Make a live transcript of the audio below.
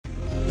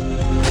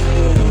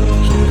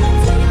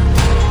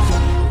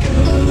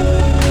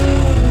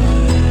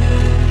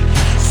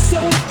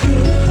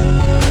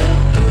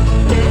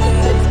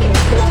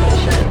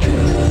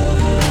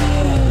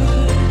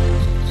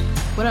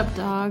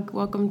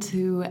welcome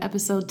to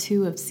episode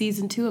 2 of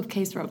season 2 of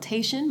Case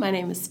Rotation. My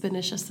name is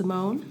Spanisha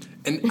Simone.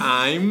 And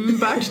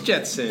I'm Box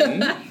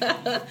Jetson.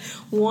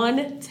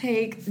 One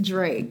Take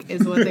Drake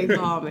is what they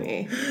call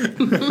me.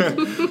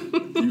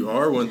 You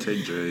are One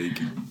Take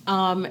Drake.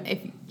 If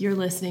you're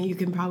listening, you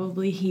can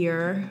probably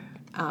hear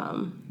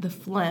the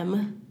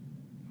phlegm.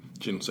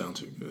 She don't sound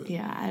too good.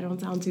 Yeah, I don't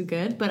sound too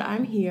good, but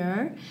I'm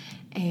here,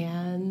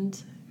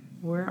 and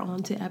we're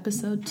on to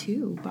episode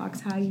 2. Box,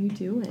 how you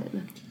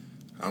doing?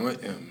 I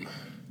am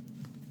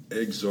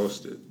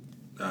exhausted.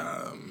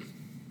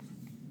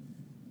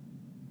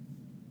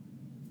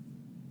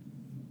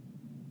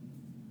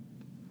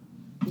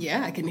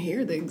 Yeah, I can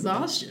hear the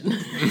exhaustion.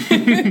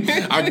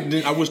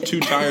 I was too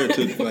tired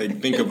to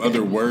think of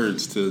other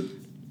words to,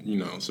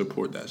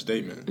 support that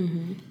statement.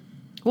 Mm-hmm.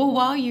 Well,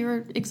 while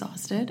you're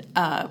exhausted,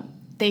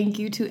 thank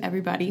you to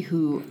everybody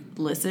who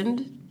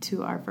listened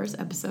to our first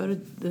episode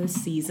of this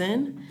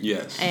season.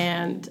 Yes.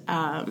 And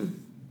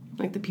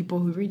the people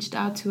who reached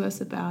out to us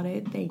about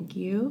it, thank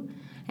you.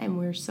 And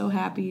we're so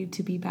happy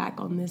to be back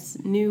on this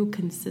new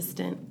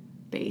consistent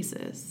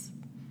basis.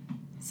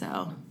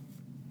 So,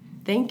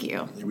 thank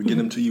you. We get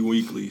them to you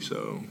weekly,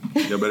 so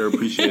you better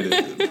appreciate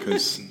it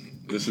because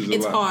this is a lot.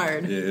 It's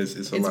hard. Yeah, it's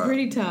a lot. It's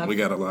pretty tough. We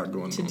got a lot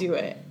going on to do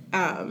it.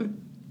 But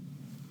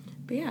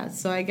yeah,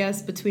 so I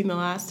guess between the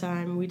last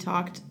time we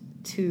talked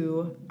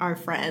to our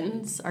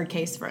friends, our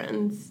case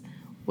friends,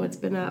 what's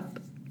been up?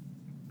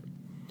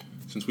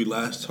 Since we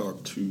last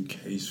talked to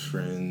case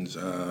friends,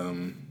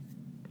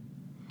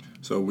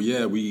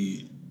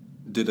 we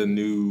did a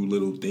new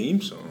little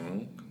theme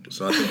song.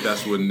 So I think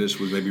that's what Nish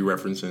was maybe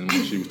referencing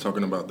when she was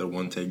talking about the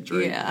One Take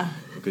Drake. Yeah.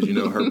 Because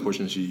her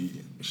portion,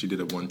 she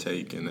did a one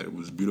take, and it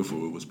was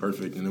beautiful. It was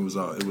perfect, and it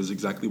was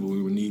exactly what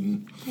we were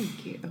needing.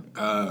 Thank you.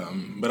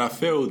 But I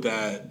feel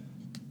that,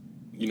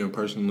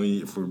 personally,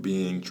 if we're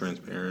being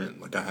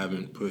transparent, I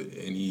haven't put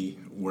any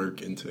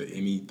work into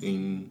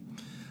anything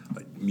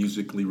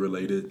musically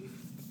related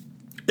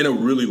in a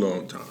really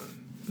long time.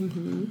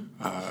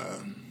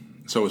 Mm-hmm.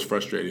 So it's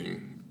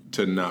frustrating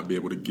to not be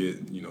able to get,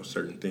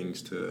 certain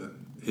things to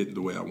hit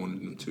the way I wanted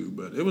them to.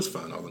 But it was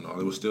fun all in all.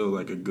 It was still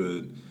a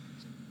good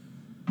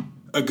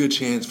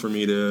chance for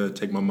me to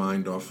take my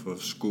mind off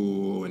of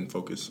school and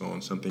focus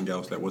on something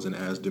else that wasn't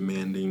as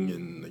demanding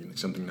and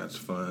something that's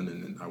fun.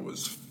 And I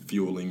was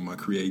fueling my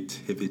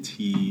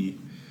creativity,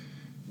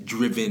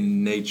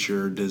 driven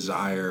nature,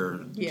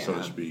 desire, so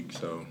to speak.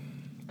 So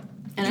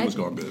it was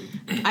going good.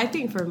 I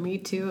think for me,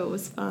 too, it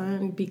was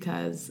fun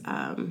because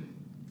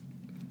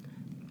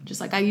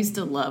I used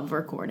to love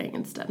recording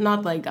and stuff.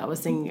 Not I was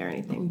singing or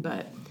anything,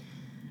 but,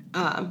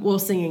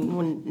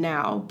 singing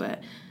now,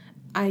 but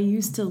I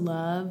used to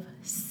love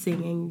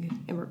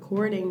singing and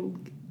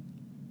recording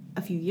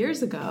a few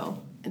years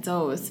ago. And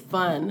so it was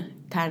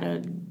fun kind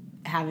of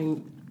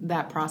having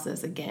that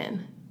process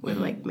again with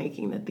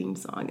making the theme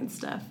song and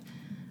stuff.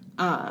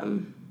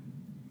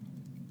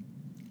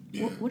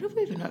 Yeah. What have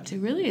we been up to?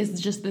 Really,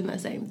 it's just been the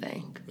same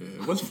thing.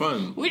 Yeah, it was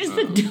fun. We just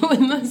been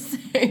doing the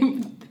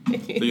same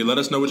thing. So you let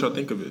us know what y'all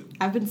think of it.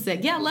 I've been sick.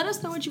 Yeah, let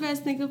us know what you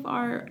guys think of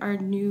our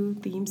new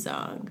theme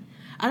song.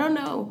 I don't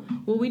know.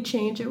 Will we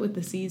change it with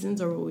the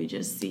seasons, or will we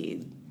just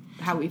see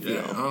how we feel?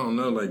 Yeah, I don't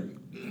know,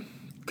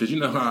 because you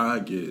know how I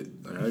get.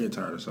 I get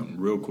tired of something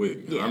real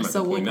quick. Yeah, I'm at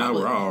the point now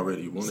where I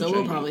already want to change it. So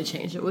we'll probably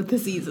change it with the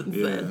seasons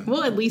then.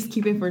 We'll at least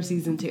keep it for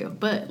season 2.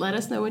 But let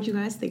us know what you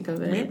guys think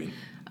of it. Maybe.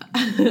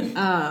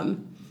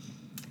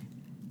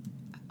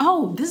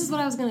 Oh, this is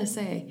what I was going to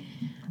say.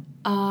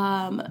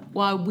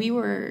 While we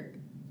were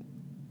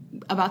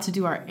about to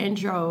do our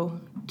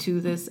intro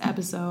to this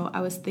episode,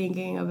 I was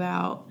thinking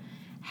about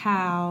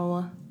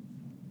how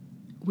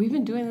we've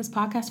been doing this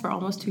podcast for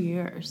almost 2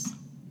 years.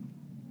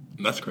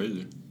 That's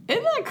crazy.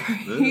 Isn't that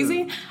crazy?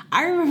 Yeah.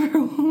 I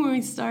remember when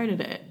we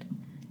started it.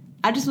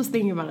 I just was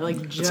thinking about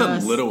it just now.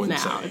 It's a little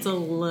insane. It's a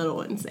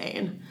little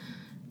insane.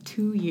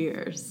 2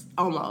 years,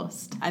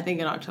 almost. I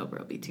think in October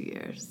it'll be 2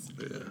 years.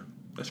 Yeah,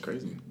 that's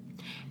crazy.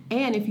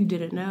 And if you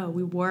didn't know,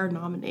 we were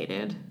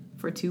nominated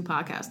for 2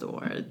 podcast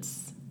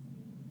awards.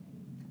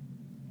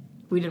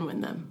 We didn't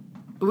win them,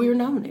 but we were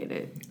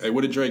nominated. Hey,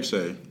 what did Drake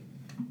say?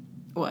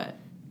 What?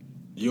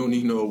 You don't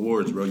need no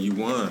awards, bro. You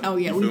won. Oh,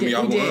 yeah, we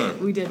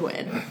did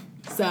win.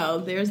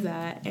 So there's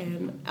that.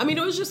 And, I mean,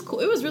 it was just cool.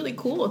 It was really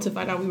cool to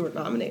find out we were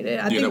nominated.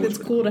 I think it's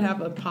cool to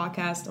have a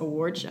podcast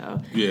award show.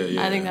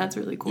 Yeah. I think that's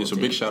really cool, so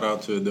big shout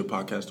out to the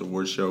podcast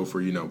award show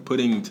for,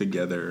 putting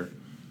together,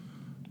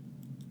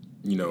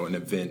 an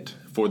event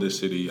for the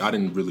city. I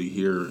didn't really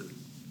hear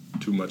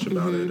too much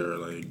about it or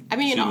see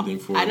anything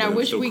for it.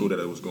 It's so cool that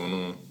it was going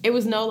on. It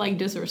was no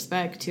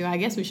disrespect to. I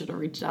guess we should have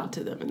reached out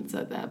to them and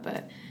said that,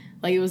 but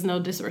it was no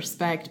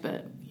disrespect.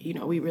 But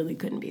we really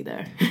couldn't be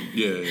there.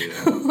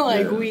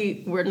 Yeah.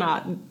 We were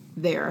not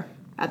there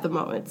at the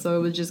moment, so it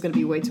was just going to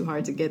be way too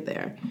hard to get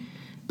there.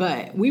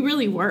 But we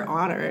really were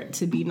honored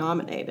to be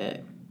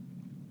nominated.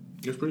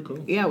 It's pretty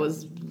cool. Yeah, it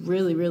was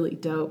really, really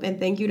dope. And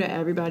thank you to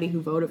everybody who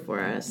voted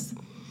for us.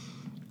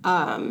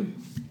 I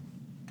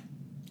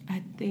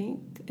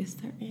think, is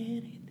there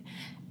anything?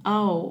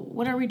 Oh,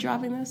 when are we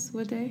dropping this?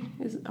 What day?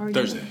 Are we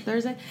Thursday.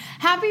 Thursday.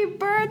 Happy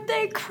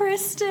birthday,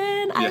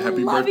 Kristen! I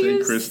happy love birthday,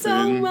 you Kristen.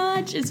 so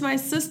much. It's my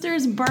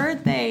sister's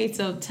birthday,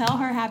 so tell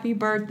her happy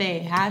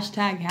birthday.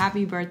 Hashtag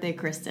happy birthday,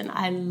 Kristen.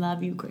 I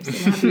love you,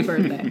 Kristen. Happy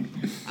birthday.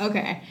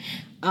 Okay.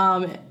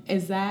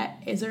 Is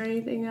there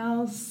anything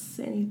else?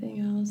 Anything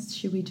else?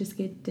 Should we just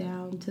get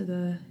down to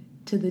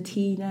the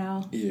tea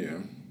now? Yeah.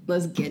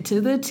 Let's get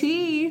to the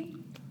tea.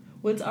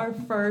 What's our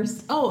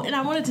first? Oh, and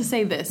I wanted to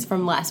say this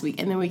from last week,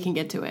 and then we can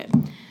get to it.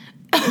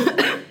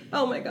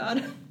 Oh my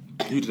God.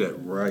 You did that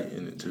right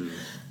in it too.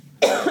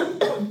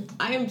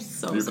 I am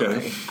so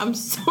sorry. I'm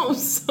so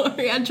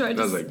sorry. I tried to.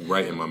 That was like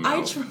right in my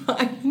mouth. I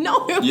tried.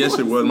 No, it Yes,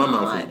 it was. My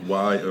not. mouth was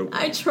wide open.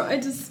 I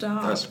tried to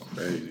stop. That's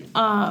crazy.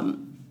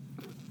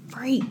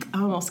 Freak.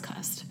 I almost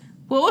cussed.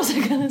 What was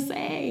I gonna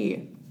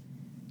say?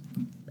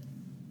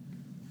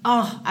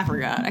 Oh, I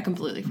forgot. I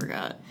completely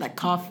forgot. That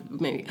cough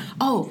maybe.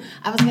 Oh,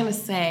 I was gonna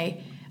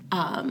say,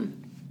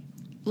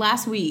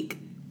 last week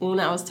when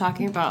I was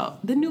talking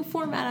about the new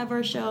format of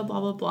our show, blah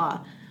blah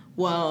blah.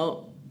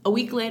 Well, a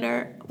week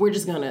later, we're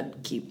just gonna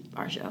keep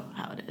our show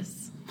how it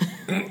is.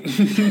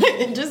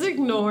 And just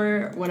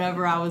ignore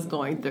whatever I was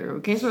going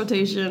through. Case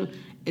rotation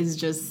is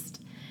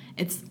just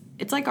it's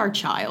like our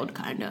child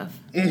kind of.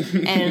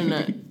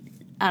 And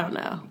I don't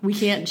know. We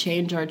can't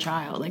change our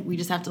child. Like we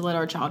just have to let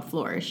our child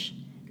flourish.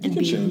 You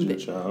can change your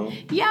child.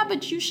 Yeah,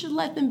 but you should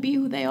let them be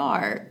who they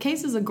are.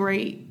 Case is a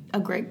great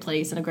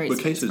place and a great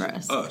space for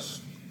us. But Case is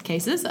us.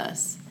 Case is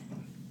us.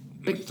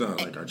 It's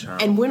not like our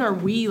child. And when are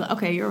we?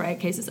 Okay, you're right.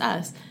 Case is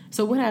us.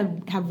 So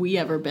when have we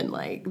ever been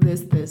like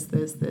this, and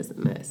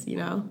this? You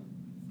know?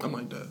 I'm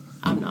like that.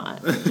 I'm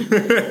not.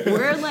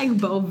 We're like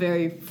both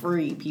very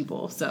free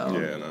people. So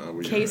yeah, no,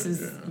 Case is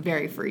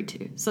very free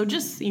too. So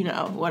just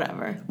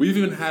whatever. We've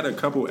even had a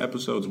couple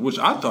episodes, which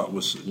I thought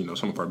was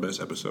some of our best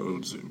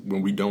episodes,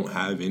 when we don't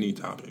have any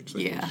topics.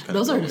 Like, yeah,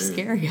 those are the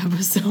scary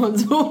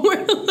episodes. When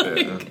we're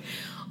like,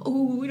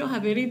 oh, we don't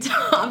have any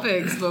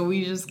topics, but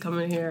we just come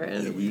in here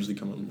and we usually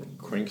come and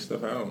crank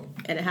stuff out,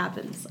 and it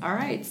happens. All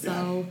right,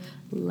 so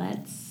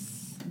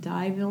let's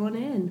dive on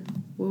in.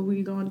 Where are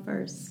we going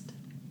first?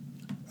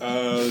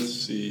 Let's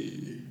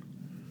see.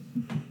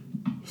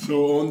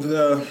 So on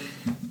the,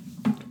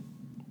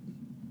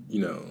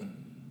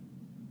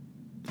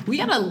 we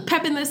gotta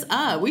pepping this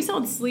up. We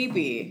sound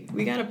sleepy.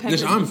 We gotta pep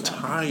this up. I'm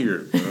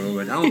tired, bro.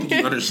 Like, I don't think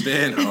you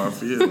understand how I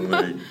feel.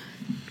 Like,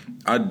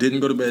 I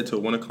didn't go to bed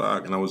till 1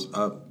 o'clock, and I was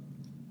up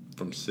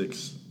from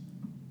 6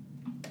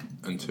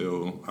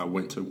 until I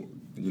went to,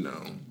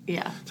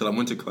 till I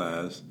went to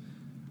class.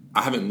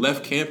 I haven't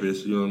left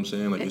campus, you know what I'm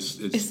saying? Like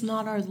it's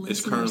not our listeners'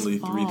 It's currently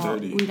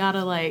 3:30.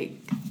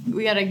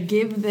 We gotta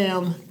give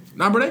them.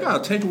 Nah, but they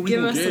gotta take what we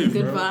can give. Give us some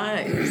good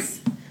vibes.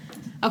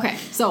 Okay,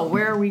 so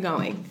where are we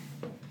going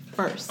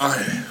first? All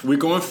right, we're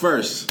going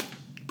first.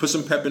 Put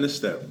some pep in the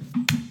step.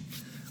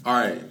 All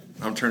right,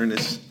 I'm turning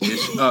this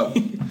ish up.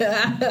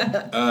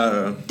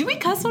 Do we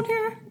cuss on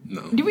here?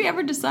 No. Do we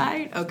ever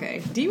decide?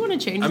 Okay. Do you want to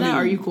change that?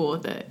 Or are you cool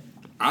with it?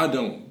 I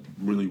don't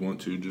really want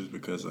to, just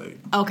because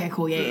Okay,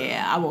 cool.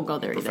 Yeah. I won't go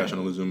there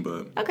professionalism,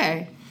 either. But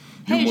okay.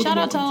 Hey, shout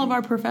out to all of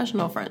our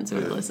professional friends who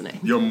are listening.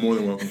 You're more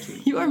than welcome to.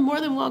 You are more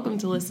than welcome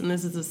to listen.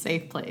 This is a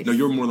safe place. No,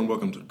 you're more than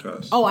welcome to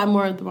cuss. Oh, I'm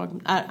more than welcome.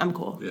 I'm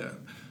cool. Yeah.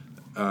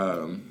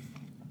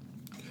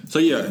 So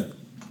yeah,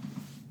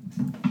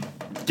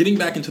 getting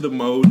back into the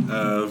mode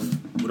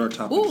of what our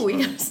topics are. Ooh, we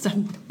gotta stop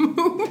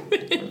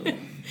moving.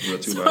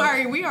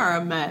 Sorry, we are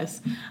a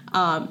mess.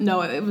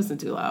 No, it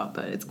wasn't too loud,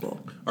 but it's cool.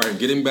 All right,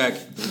 getting back.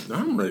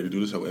 I'm ready to do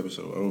this whole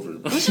episode over.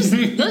 Let's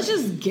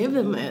just give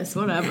them this,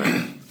 whatever.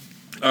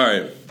 All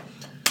right,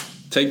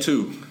 take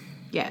 2.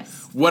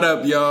 Yes. What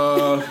up,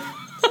 y'all?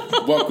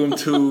 Welcome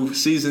to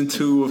season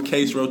 2 of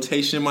Case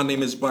Rotation. My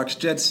name is Box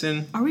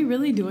Jetson. Are we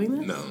really doing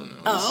this? No.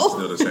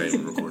 Oh. This is still the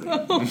same recording.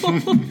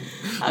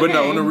 But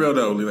no, on the real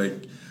though,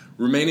 like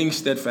remaining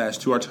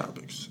steadfast to our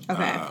topics.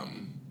 Okay.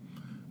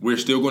 We're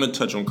still going to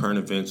touch on current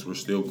events. We're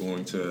still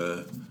going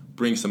to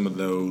bring some of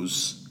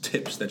those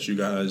tips that you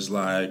guys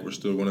like. We're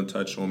still going to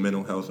touch on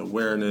mental health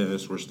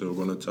awareness. We're still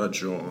going to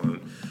touch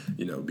on,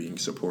 being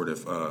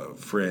supportive of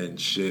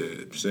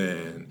friendships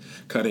and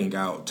cutting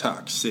out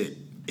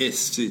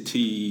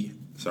toxicity.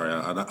 Sorry,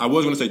 I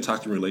was going to say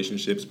toxic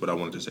relationships, but I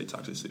wanted to say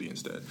toxicity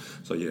instead.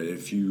 So yeah,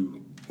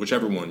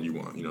 whichever one you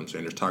want, I'm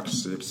saying? There's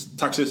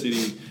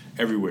toxicity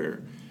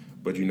everywhere.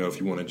 But, if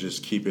you want to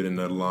just keep it in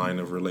the line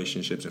of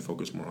relationships and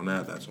focus more on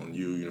that, that's on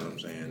you, you know what I'm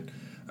saying?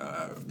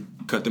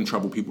 Cut them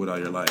troubled people out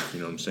of your life,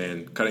 you know what I'm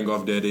saying? Cutting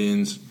off dead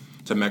ends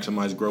to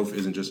maximize growth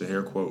isn't just a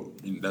hair quote.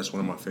 That's one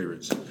of my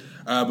favorites.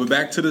 But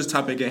back to this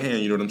topic at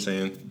hand, you know what I'm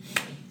saying?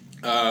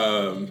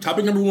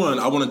 Topic number 1,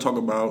 I want to talk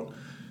about,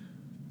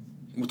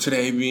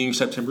 today being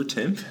September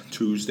 10th,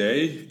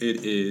 Tuesday,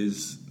 it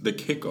is the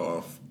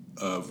kickoff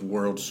of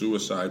World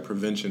Suicide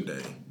Prevention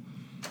Day.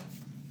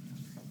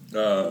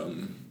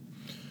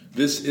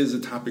 This is a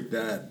topic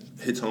that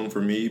hits home for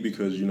me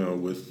because,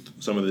 with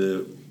some of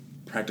the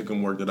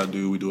practicum work that I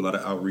do, we do a lot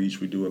of outreach.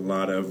 We do a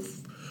lot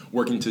of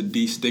working to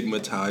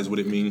destigmatize what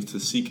it means to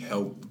seek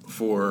help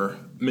for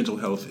mental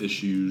health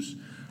issues.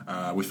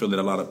 We feel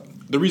that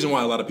the reason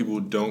why a lot of people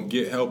don't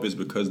get help is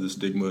because of the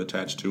stigma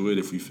attached to it.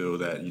 If we feel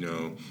that,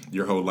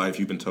 your whole life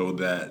you've been told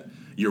that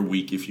you're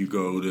weak if you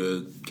go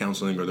to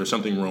counseling, or there's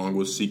something wrong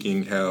with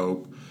seeking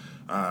help,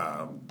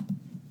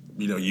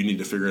 you need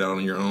to figure it out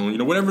on your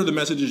own. Whatever the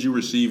messages you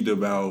received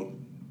about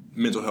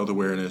mental health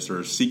awareness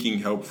or seeking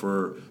help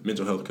for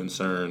mental health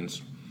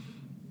concerns,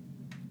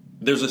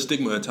 there's a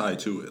stigma tied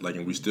to it.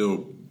 And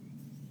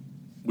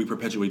we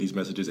perpetuate these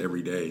messages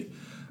every day.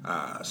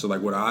 So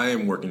what I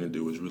am working to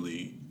do is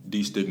really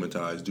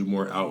destigmatize, do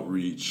more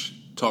outreach,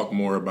 talk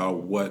more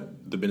about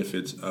what the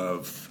benefits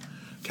of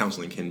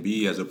counseling can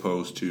be, as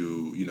opposed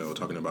to,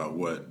 talking about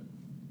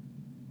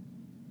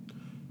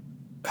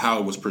how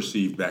it was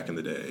perceived back in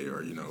the day,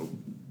 or,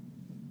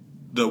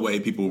 the way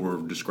people were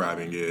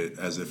describing it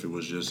as if it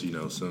was just,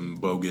 some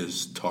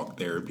bogus talk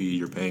therapy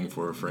you're paying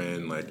for a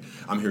friend.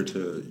 I'm here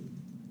to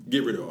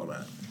get rid of all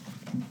that.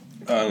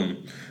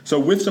 So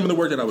with some of the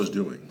work that I was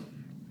doing,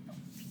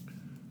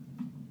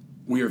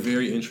 we are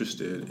very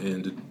interested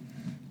in,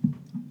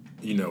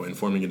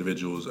 informing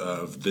individuals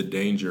of the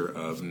danger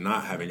of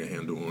not having a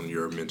handle on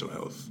your mental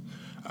health.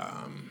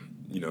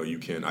 You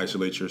can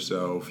isolate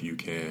yourself. You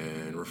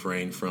can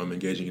refrain from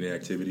engaging in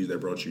activities that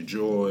brought you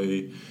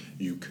joy.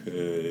 You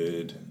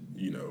could,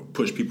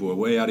 push people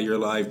away out of your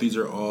life. These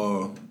are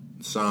all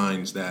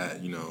signs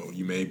that,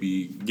 you may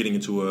be getting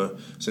into a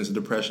sense of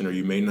depression, or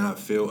you may not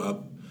feel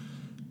up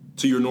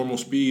to your normal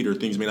speed, or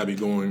things may not be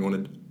going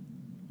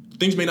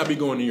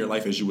in your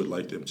life as you would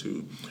like them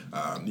to.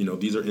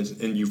 These are,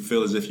 and you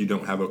feel as if you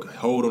don't have a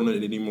hold on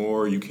it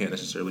anymore. You can't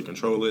necessarily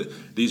control it.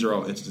 These are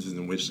all instances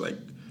in which,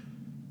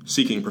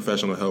 seeking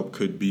professional help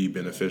could be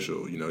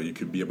beneficial. You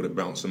could be able to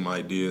bounce some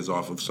ideas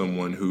off of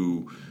someone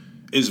who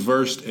is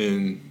versed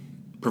in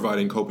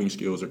providing coping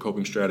skills or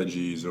coping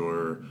strategies,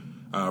 or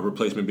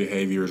replacement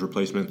behaviors,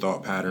 replacement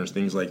thought patterns,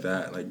 things like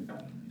that.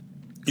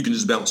 You can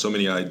just bounce so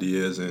many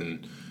ideas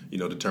and,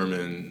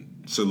 determine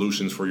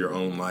solutions for your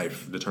own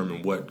life,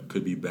 determine what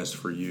could be best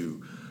for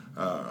you.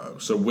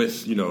 So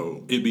with,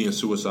 it being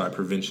Suicide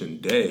Prevention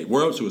Day,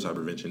 World Suicide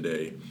Prevention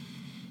Day,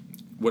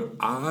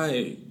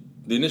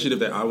 the initiative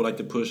that I would like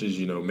to push is,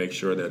 make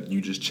sure that you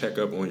just check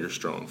up on your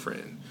strong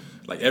friend.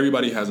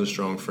 Everybody has a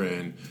strong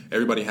friend.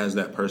 Everybody has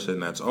that person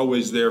that's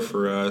always there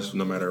for us,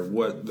 no matter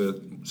what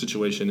the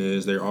situation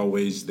is. They're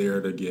always there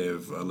to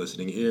give a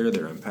listening ear.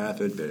 They're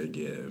empathic. They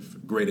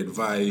give great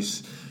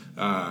advice.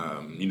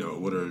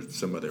 What are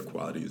some other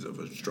qualities of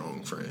a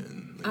strong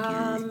friend?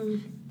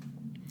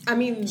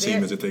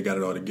 Seem as if they got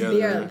it all together.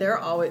 Yeah,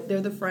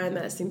 they're the friend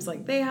that seems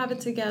like they have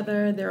it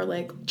together. They're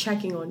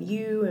checking on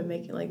you and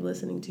making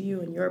listening to you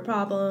and your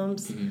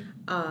problems.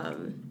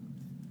 Mm-hmm.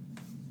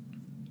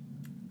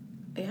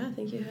 Yeah, I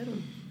think you hit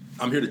them.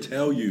 I'm here to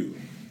tell you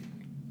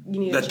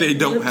that they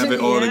don't have it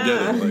all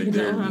together.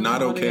 They're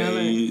not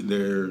okay.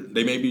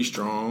 They may be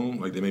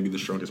strong. They may be the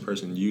strongest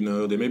person you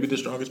know. They may be the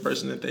strongest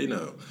person that they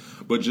know.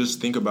 But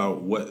just think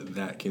about what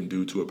that can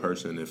do to a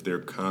person if they're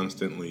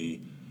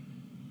constantly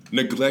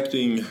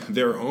neglecting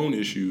their own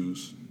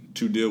issues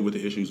to deal with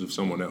the issues of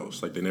someone else.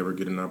 They never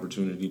get an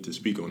opportunity to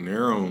speak on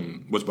their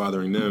own, what's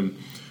bothering them.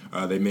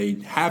 They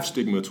may have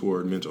stigma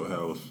toward mental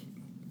health,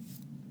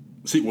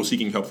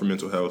 seeking help for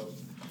mental health.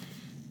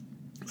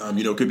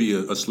 It could be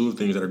a slew of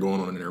things that are going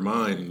on in their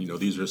mind. And,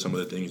 these are some of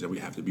the things that we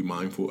have to be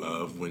mindful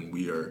of when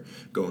we are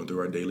going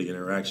through our daily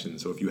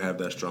interactions. So if you have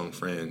that strong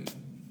friend,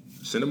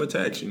 send them a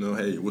text,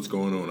 hey, what's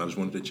going on? I just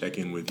wanted to check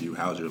in with you.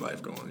 How's your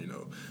life going?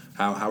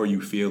 How are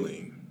you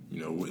feeling?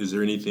 Is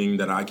there anything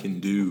that I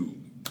can do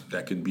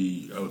that could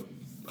be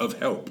of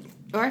help?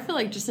 Or I feel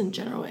just in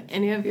general,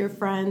 any of your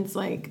friends,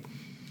 I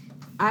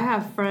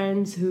have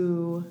friends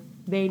who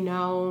they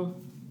know,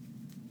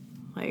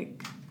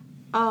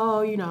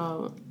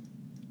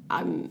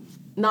 I'm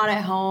not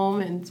at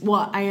home, and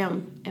I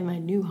am in my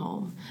new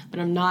home, but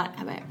I'm not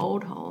at my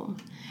old home.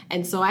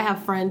 And so I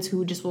have friends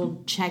who just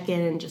will check in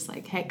and just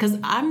hey, because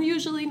I'm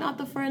usually not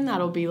the friend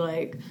that'll be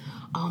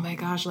oh my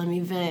gosh, let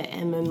me vent,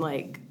 and then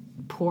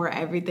pour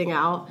everything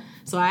out.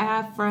 So I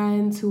have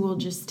friends who will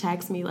just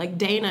text me,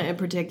 Dana in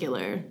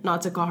particular,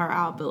 not to call her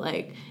out, but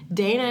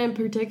Dana in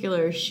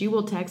particular, she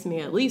will text me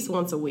at least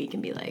once a week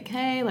and be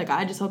hey,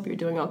 I just hope you're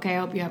doing okay. I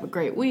hope you have a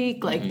great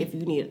week. Mm-hmm. If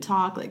you need to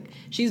talk,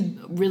 she's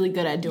really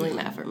good at doing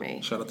that for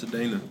me. Shout out to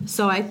Dana.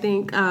 So I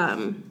think,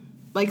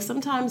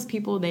 sometimes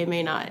people, it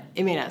may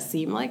not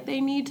seem like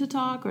they need to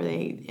talk, or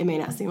it may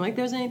not seem like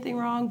there's anything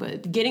wrong,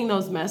 but getting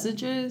those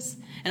messages,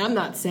 and I'm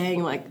not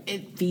saying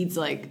it feeds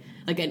an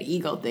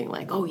ego thing,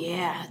 oh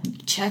yeah,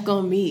 check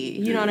on me,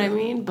 you know what I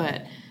mean?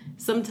 But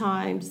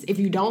sometimes if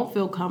you don't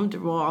feel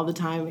comfortable all the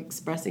time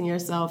expressing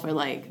yourself or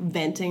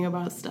venting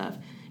about stuff,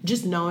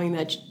 just knowing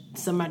that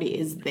somebody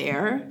is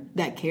there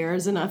that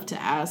cares enough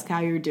to ask how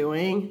you're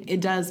doing, it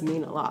does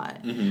mean a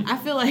lot. Mm-hmm. I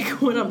feel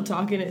when I'm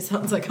talking, it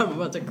sounds like I'm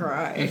about to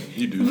cry.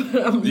 You do.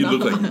 You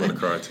look like you're about to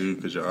cry too,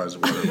 because your eyes are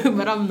wet.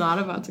 But I'm not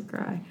about to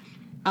cry.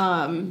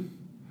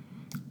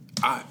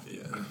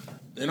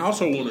 And I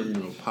also want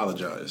to,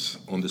 apologize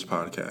on this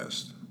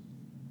podcast.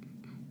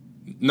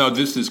 No,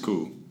 this is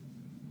cool.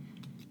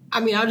 I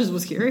mean, I just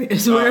was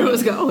curious where it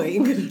was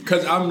going.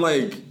 Because I'm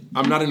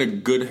not in a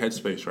good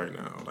headspace right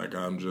now. Like,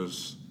 I'm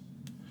just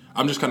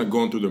kind of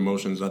going through the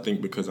motions, I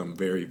think, because I'm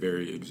very,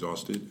 very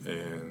exhausted.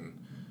 And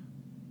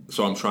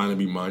so I'm trying to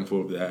be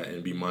mindful of that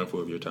and be mindful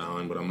of your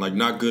time. But I'm, like,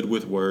 not good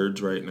with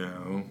words right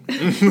now.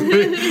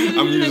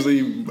 I'm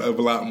usually a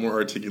lot more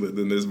articulate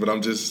than this, but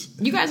I'm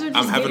just... You guys are just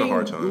I'm having a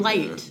hard time.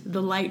 Light.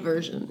 The light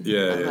version.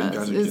 Yeah, you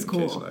guys are getting cool.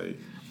 kids light.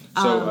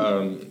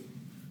 So,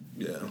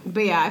 yeah.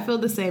 But yeah, I feel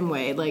the same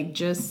way. Like,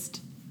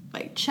 just,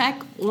 like,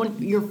 check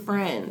on your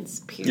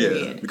friends,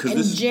 period. Yeah, because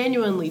and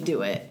genuinely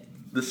do it.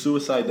 The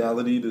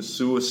suicidality,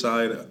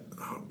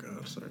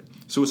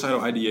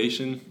 suicidal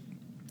ideation,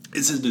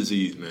 it's a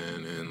disease,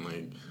 man. And,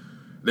 like,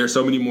 there's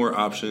so many more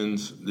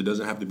options. It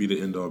doesn't have to be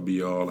the end-all,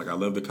 be-all. Like, I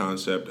love the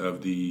concept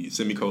of the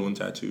semicolon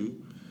tattoo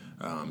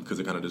because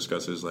it kind of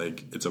discusses,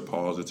 like, it's a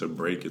pause, it's a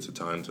break, it's a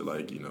time to,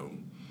 like, you know,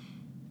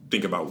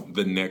 think about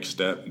the next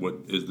step, what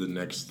is the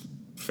next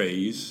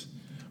phase,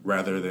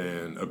 rather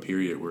than a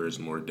period where it's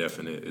more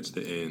definite. It's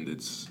the end.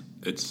 It's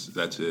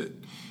that's it.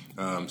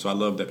 So I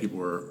love that people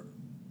were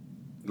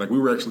like, we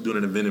were actually doing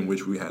an event in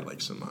which we had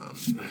like some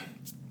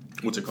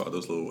what's it called?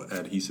 Those little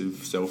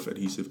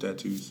self-adhesive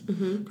tattoos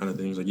kind of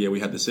things. Like, yeah, we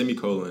had the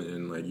semicolon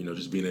and, like, you know,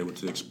 just being able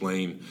to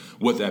explain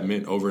what that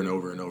meant over and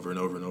over and over and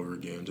over and over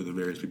again to the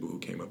various people who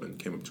came up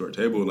to our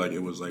table. Like,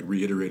 it was like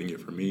reiterating it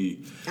for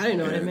me. I didn't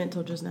know what it meant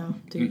till just now.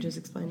 Did you just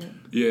explain it?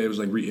 Yeah, it was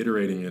like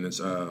reiterating, and it's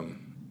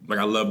like,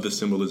 I love the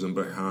symbolism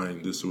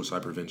behind the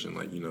suicide prevention.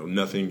 Like, you know,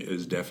 nothing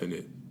is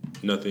definite.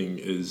 Nothing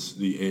is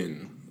the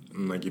end.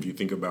 And, like, if you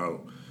think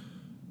about,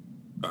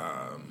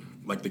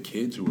 like, the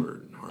kids who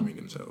are harming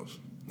themselves.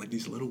 Like,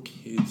 these little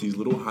kids, these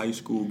little high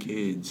school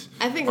kids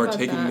are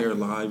taking their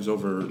lives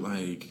over,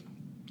 like,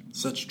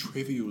 such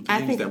trivial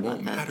things that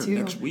won't matter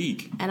next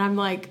week. And I'm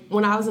like,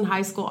 when I was in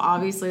high school,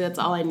 obviously that's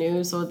all I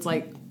knew. So it's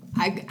like,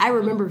 I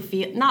remember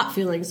not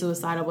feeling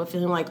suicidal, but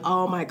feeling like,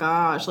 oh my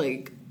gosh,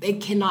 like, it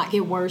cannot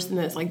get worse than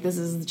this. Like, this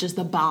is just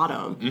the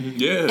bottom. Mm-hmm.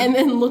 Yeah. And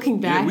then looking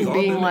back and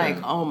being like,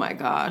 oh my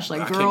gosh,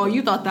 like, girl,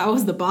 you thought that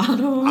was the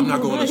bottom. I'm not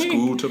going to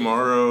school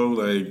tomorrow.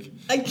 Like,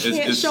 I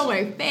can't show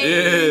my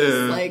face.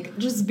 Yeah. Like,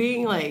 just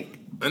being like,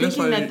 and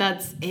thinking like,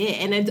 that's it.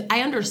 And I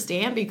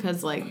understand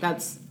because, like,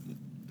 that's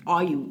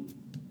all you,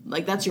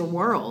 like, that's your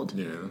world.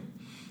 Yeah.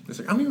 It's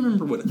like, I don't even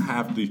remember what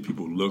half these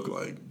people look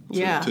like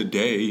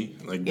today.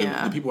 Like,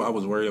 the people I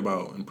was worried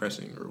about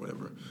impressing or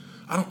whatever.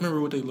 I don't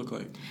remember what they look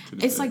like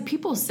today. It's like,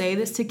 people say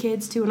this to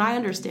kids, too, and I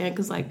understand,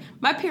 because, like,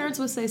 my parents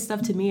would say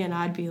stuff to me, and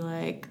I'd be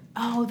like,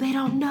 oh, they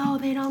don't know,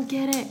 they don't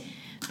get it.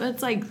 But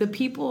it's like, the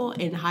people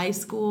in high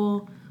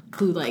school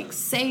who, like,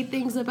 say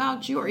things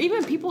about you, or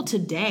even people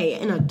today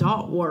in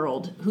adult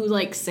world who,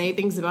 like, say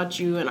things about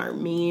you and are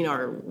mean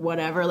or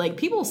whatever, like,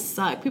 people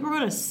suck. People are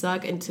going to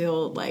suck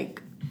until,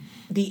 like,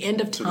 the end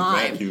of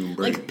time.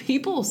 Like,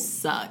 people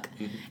suck.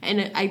 Mm-hmm.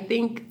 And I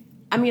think...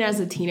 I mean, as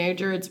a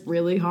teenager, it's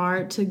really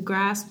hard to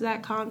grasp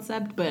that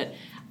concept, but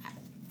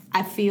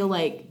I feel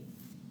like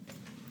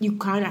you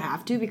kind of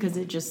have to, because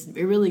it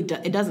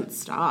doesn't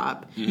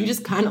stop. Mm-hmm. You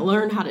just kind of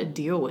learn how to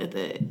deal with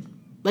it.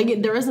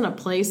 Like, there isn't a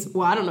place,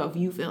 well, I don't know if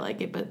you feel like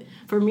it, but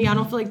for me, I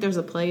don't feel like there's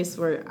a place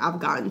where I've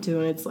gotten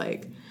to and it's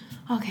like,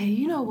 okay,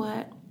 you know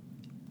what?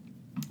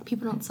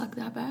 People don't suck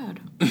that bad.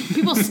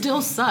 People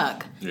still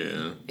suck.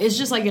 Yeah. It's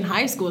just like in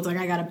high school, it's like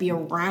I got to be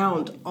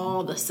around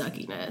all the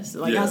suckiness.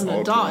 Like, as an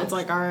adult, it's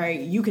like, all right,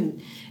 you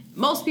can...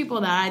 Most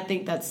people that I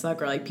think that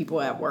suck are like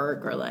people at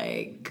work, or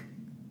like,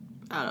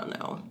 I don't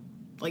know,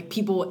 like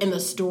people in the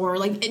store,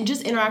 like, and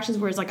just interactions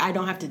where it's like, I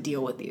don't have to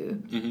deal with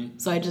you. Mm-hmm.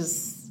 So I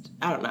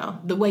don't know.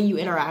 The way you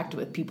interact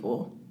with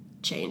people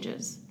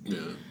changes. Yeah.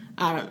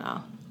 I don't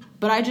know.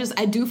 But I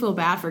do feel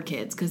bad for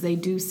kids, because they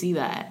do see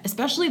that.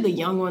 Especially the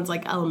young ones,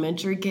 like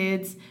elementary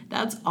kids.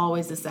 That's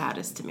always the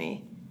saddest to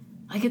me.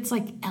 Like, it's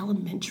like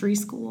elementary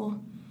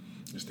school.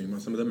 Just think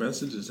about some of the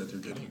messages that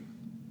they're getting.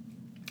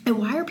 And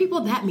why are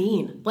people that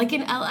mean? Like,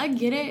 I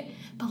get it,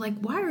 but, like,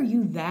 why are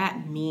you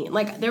that mean?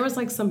 Like, there was,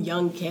 like, some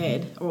young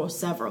kid, or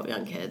several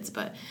young kids,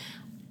 but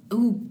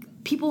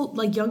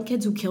young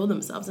kids who kill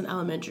themselves in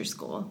elementary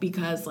school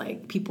because,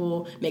 like,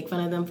 people make fun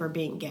of them for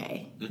being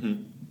gay. Mm-hmm.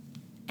 And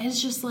it's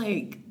just,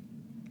 like...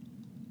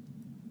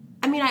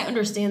 I mean, I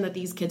understand that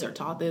these kids are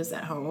taught this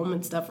at home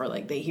and stuff, or,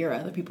 like, they hear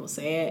other people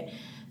say it.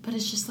 But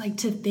it's just, like,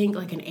 to think,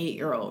 like, an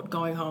 8-year-old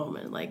going home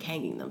and, like,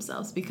 hanging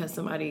themselves because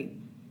somebody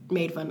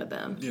made fun of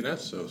them. Yeah,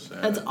 that's so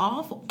sad. That's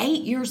awful.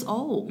 8 years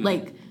old. Mm.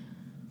 Like,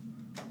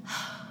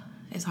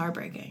 it's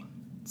heartbreaking.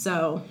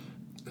 So,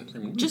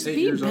 just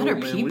be better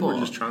people. We were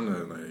just trying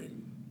to, like,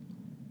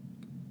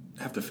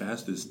 have the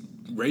fastest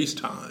race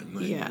time.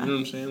 Like, yeah. You know what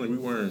I'm saying? Like, we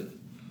weren't...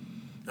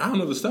 I don't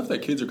know, the stuff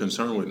that kids are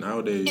concerned with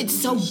nowadays. It's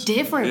so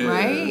different,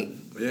 right?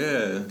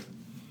 Yeah.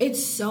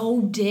 It's so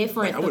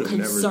different. Like, I would have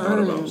never thought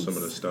about some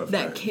of the stuff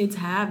that kids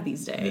have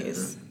these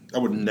days. Yeah.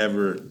 I would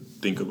never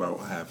think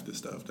about half the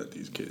stuff that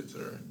these kids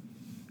are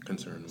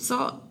concerned with.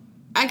 So,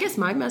 I guess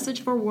my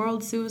message for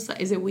World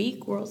Suicide... Is it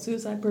week? World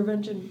Suicide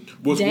Prevention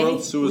Day?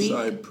 World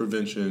Suicide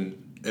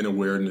Prevention and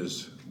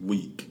Awareness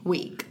week.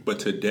 Week. But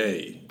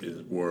today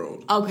is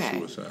World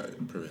Suicide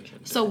Prevention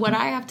Day. So what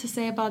I have to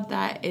say about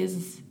that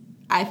is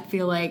I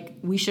feel like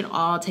we should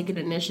all take an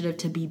initiative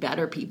to be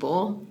better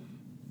people.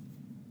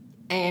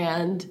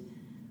 And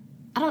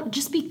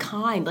just be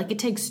kind. Like, it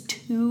takes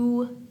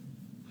 2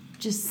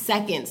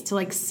 seconds to,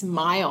 like,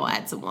 smile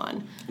at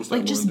someone.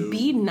 Like, just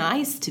be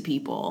nice to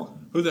people.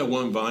 Who's that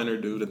one Viner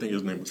dude? I think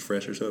his name was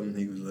Fresh or something.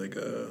 He was like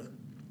a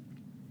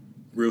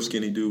real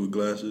skinny dude with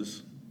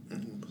glasses.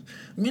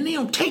 Man, they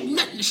don't take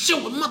nothing to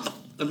show a motherfucker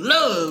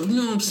love. You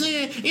know what I'm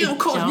saying? It don't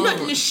cost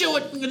nothing to show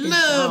it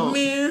love,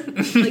 man.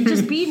 Like,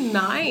 just be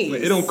nice.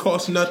 Like, it don't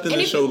cost nothing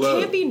to show love. And if you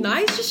can't be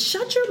nice, just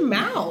shut your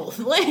mouth.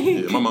 Like,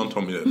 yeah, my mom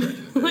told me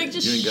that. Like,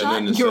 just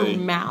shut your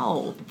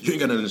mouth. You ain't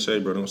got nothing to say,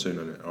 bro. Don't say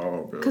nothing at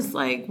all, bro. Because,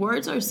 like,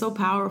 words are so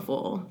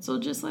powerful. So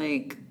just,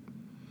 like,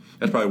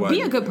 that's probably why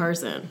be a good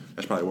person.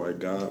 That's probably why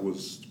God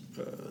was,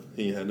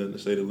 he ain't had nothing to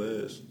say to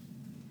Les.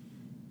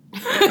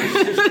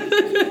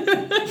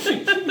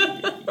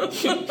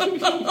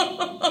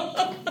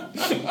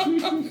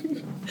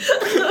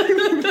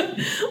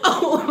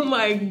 Oh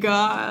my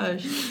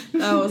gosh,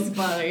 that was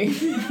funny.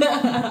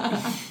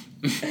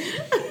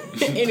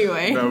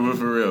 Anyway, no, but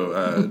for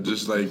real,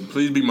 just like,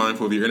 please be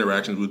mindful of your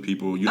interactions with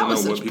people. You don't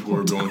know what people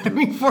are going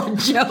through. For a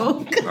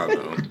joke. I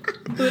know.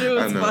 But it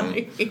was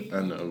funny.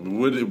 I know.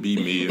 Would it be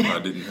me if I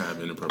didn't have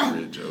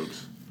inappropriate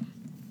jokes?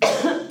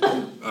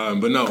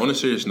 But no, on a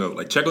serious note,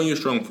 like, check on your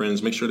strong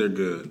friends, make sure they're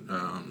good.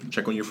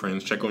 Check on your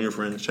friends, check on your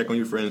friends, check on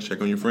your friends,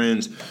 check on your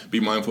friends. Be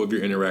mindful of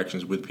your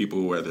interactions with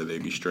people, whether they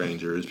be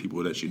strangers,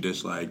 people that you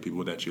dislike,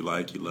 people that you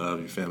like, you love,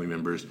 your family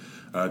members.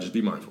 Just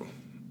be mindful.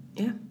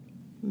 Yeah.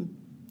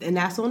 And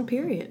that's on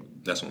period.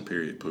 That's on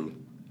period, poo.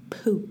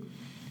 Poo.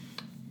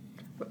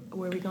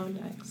 Where are we going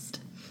next?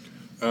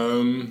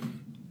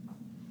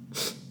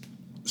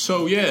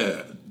 So,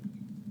 yeah,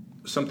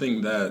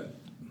 something that,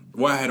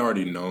 I had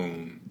already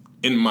known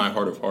in my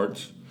heart of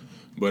hearts,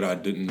 but I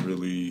didn't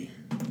really...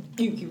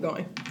 You keep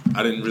going.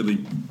 I didn't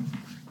really...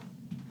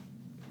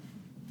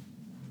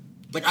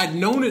 Like, I'd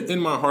known it in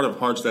my heart of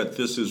hearts that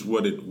this is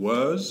what it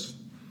was,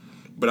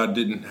 but I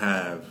didn't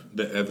have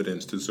the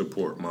evidence to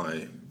support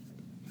my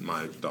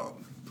thought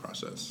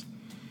process.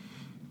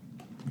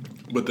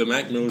 But the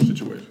Mac Miller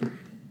situation.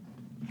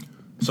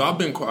 So I've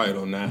been quiet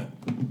on that.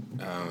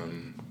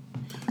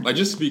 Like,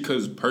 just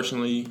because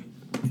personally,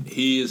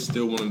 he is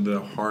still one of the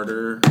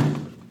harder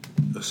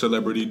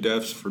celebrity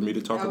deaths for me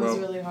to talk about. That was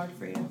really hard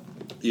for you.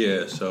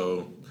 Yeah,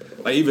 so,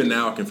 like, even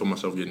now I can feel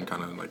myself getting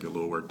kind of, like, a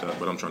little worked up,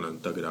 but I'm trying to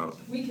thug it out.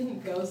 We can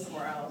go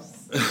somewhere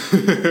else.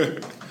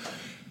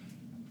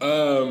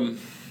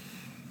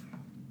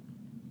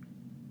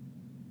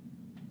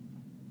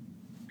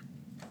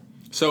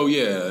 So,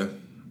 yeah.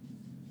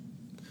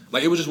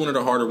 Like, it was just one of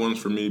the harder ones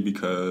for me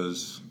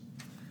because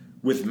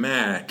with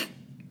Mac,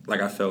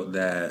 like, I felt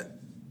that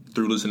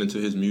through listening to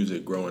his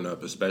music growing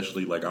up,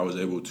 especially, like, I was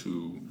able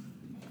to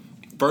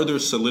further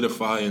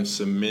solidify and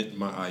cement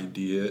my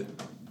idea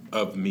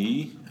of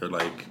me, or,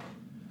 like,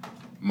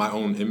 my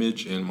own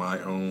image and my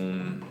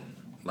own,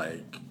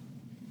 like,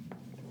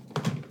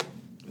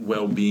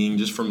 well-being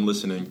just from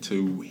listening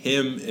to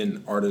him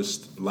and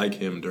artists like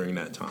him during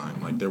that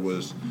time. Like, there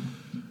was...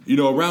 You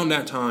know, around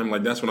that time,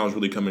 like, that's when I was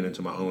really coming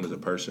into my own as a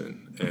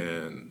person.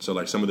 And so,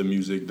 like, some of the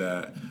music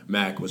that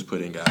Mac was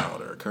putting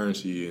out, or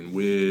Currency and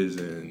Wiz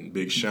and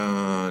Big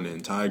Sean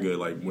and Tyga,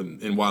 like,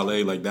 and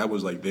Wale, like, that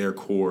was, like, their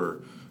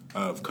core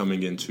of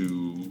coming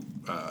into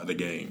the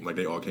game. Like,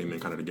 they all came in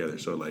kind of together.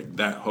 So, like,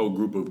 that whole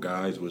group of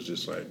guys was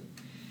just, like,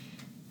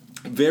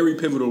 very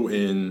pivotal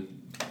in,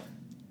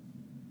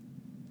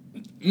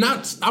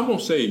 not, I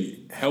won't say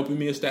helping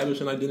me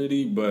establish an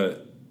identity,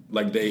 but...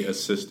 Like, they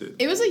assisted.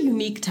 It was a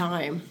unique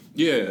time.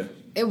 Yeah.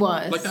 It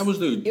was. Like, that was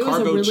the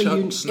cargo chuck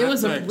snapback It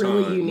was a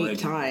really unique like,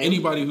 time.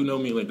 Anybody who know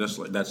me, like, that's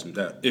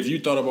that. If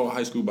you thought about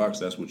High School Box,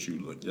 that's what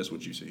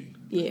you see.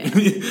 Yeah.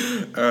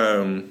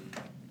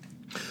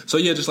 So,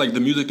 yeah, just, like,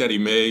 the music that he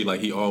made,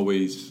 like, it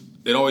always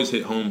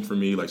hit home for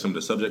me. Like, some of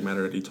the subject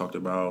matter that he talked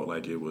about,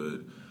 like, it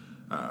would,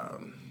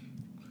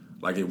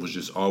 like, it was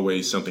just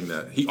always something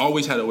that, he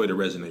always had a way to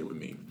resonate with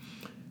me.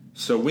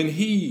 So when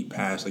he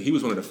passed, like, he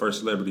was one of the first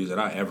celebrities that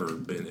I ever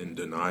been in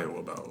denial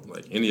about.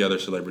 Like, any other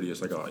celebrity,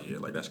 it's like, oh, yeah,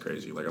 like, that's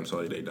crazy. Like, I'm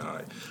sorry they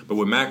died. But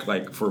with Mac,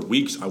 like, for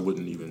weeks, I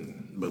wouldn't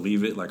even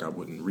believe it. Like, I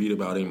wouldn't read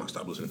about him. I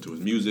stopped listening to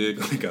his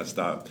music. Like, I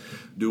stopped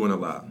doing a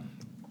lot.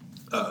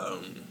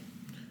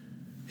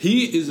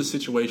 He is a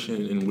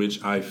situation in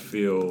which I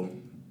feel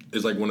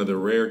is, like, one of the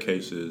rare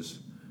cases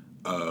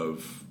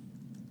of,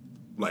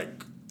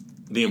 like,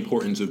 the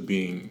importance of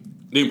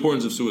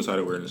suicide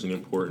awareness and the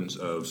importance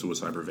of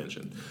suicide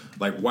prevention.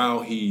 Like,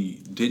 while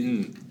he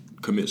didn't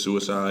commit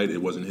suicide,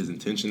 it wasn't his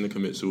intention to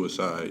commit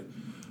suicide.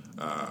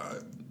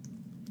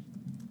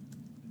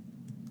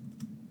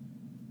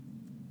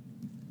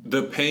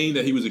 The pain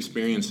that he was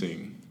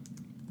experiencing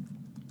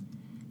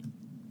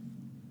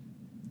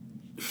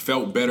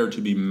felt better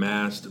to be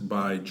masked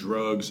by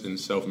drugs and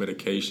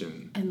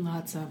self-medication. And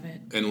lots of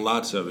it.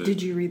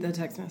 Did you read the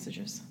text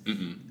messages?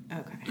 Mm-mm.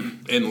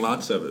 Okay. And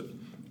lots of it.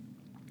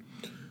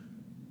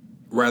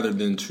 rather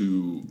than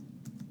to,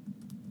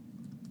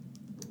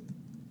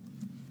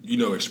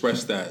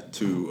 express that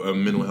to a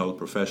mental health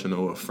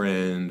professional, a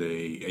friend,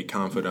 a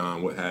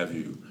confidant, what have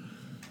you.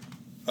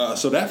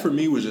 So that for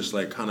me was just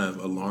like kind of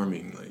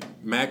alarming. Like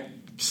Mac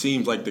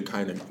seems like the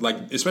kind of,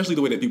 like, especially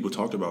the way that people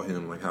talked about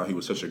him, like how he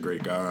was such a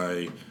great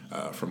guy,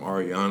 from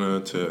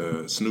Ariana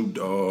to Snoop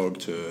Dogg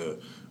to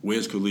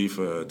Wiz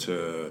Khalifa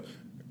to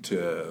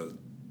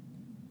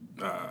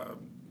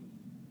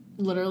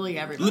literally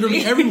everybody.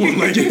 Literally everyone.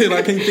 Like,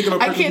 I can't think of a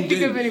person I can't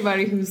think of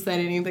anybody who said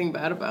anything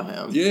bad about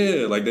him.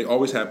 Yeah, like they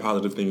always had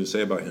positive things to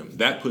say about him.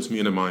 That puts me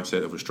in the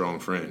mindset of a strong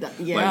friend.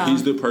 Yeah. Like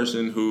he's the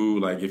person who,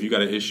 like, if you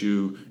got an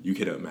issue, you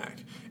hit up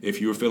Mac.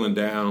 If you were feeling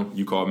down,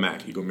 you call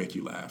Mac. He gonna make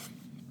you laugh.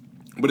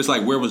 But it's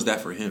like, where was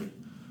that for him?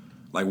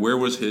 Like, where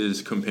was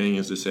his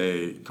companions to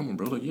say, come on,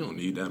 bro, like, you don't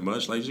need that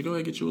much. Like, just go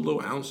ahead and get you a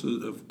little ounce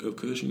of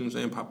kush, you know what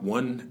I'm saying? Pop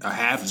a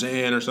half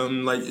Xan or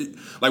something. Like,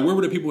 where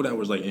were the people that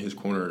was, like, in his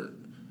corner,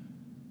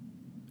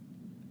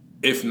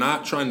 if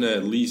not trying to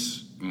at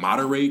least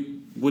moderate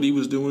what he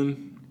was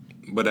doing,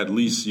 but at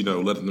least,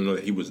 let them know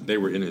that they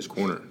were in his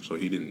corner, so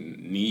he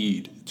didn't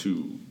need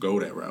to go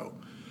that route.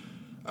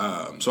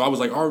 So I was,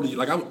 like, already,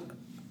 like, I'm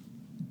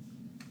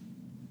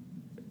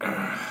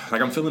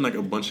feeling like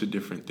a bunch of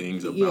different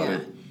things about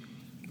it,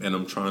 and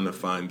I'm trying to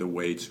find a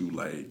way to,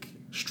 like,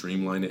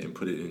 streamline it and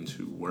put it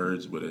into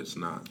words, but it's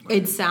not. Like,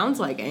 it sounds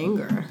like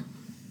anger.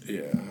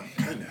 Yeah,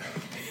 kind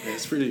of.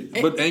 It's pretty,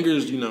 but anger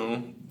is,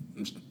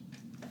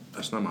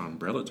 that's not my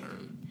umbrella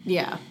term.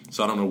 Yeah.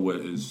 So I don't know what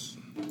is.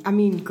 I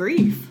mean,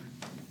 grief.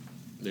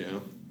 Yeah.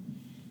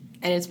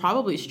 And it's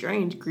probably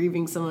strange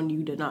grieving someone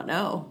you did not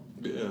know.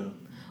 Yeah.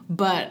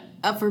 But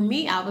for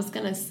me, I was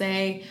going to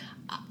say,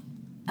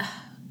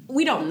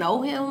 we don't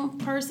know him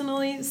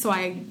personally, so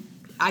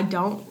I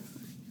don't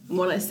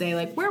want to say,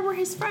 like, where were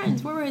his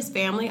friends? Where were his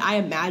family? I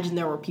imagine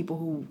there were people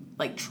who,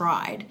 like,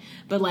 tried.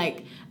 But,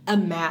 like,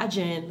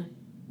 imagine,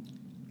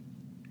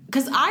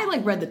 because I,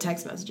 like, read the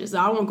text messages.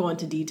 I won't go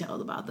into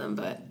details about them,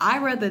 but I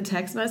read the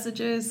text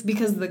messages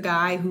because the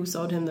guy who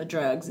sold him the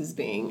drugs is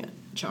being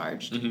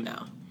charged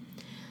now.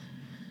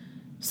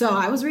 So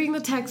I was reading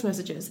the text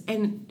messages,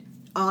 and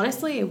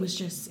honestly, it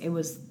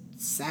was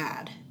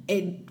sad.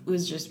 It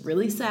was just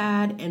really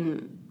sad,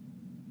 and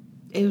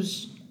it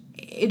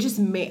just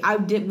made,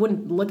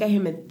 wouldn't look at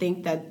him and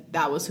think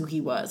that was who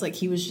he was. Like,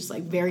 he was just,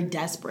 like, very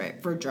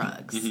desperate for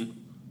drugs.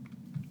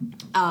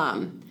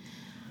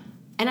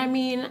 And I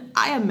mean,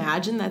 I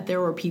imagine that there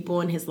were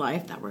people in his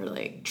life that were,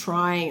 like,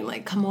 trying,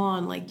 like, come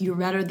on, like, you're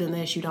better than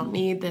this, you don't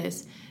need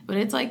this. But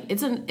it's like,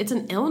 it's an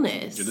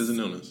illness. It is an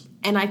illness.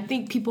 And I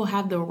think people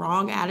have the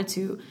wrong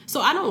attitude.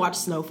 So I don't watch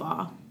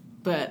Snowfall,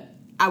 but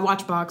I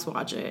watch Box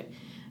watch it.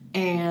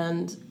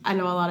 And I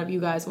know a lot of you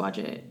guys watch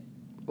it.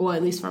 Well,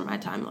 at least from my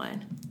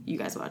timeline, you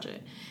guys watch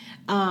it.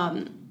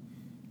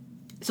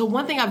 So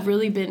one thing I've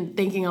really been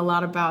thinking a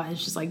lot about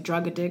is just, like,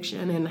 drug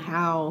addiction and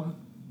how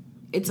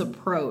it's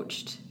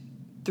approached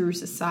through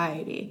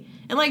society.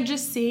 And, like,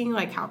 just seeing,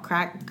 like, how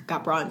crack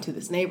got brought into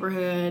this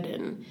neighborhood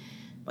and,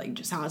 like,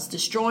 just how it's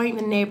destroying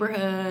the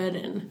neighborhood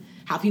and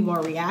how people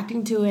are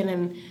reacting to it.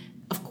 And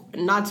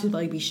not to,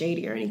 like, be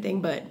shady or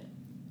anything, but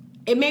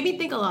it made me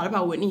think a lot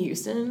about Whitney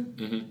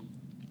Houston.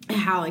 And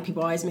how, like,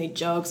 people always made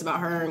jokes about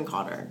her and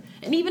called her.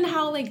 And even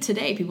how, like,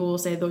 today people will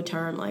say the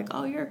term, like,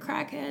 oh, you're a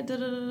crackhead,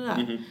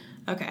 da-da-da-da.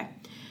 Okay.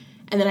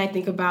 And then I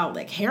think about,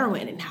 like,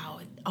 heroin and how,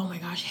 oh my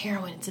gosh,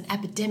 heroin, it's an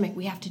epidemic.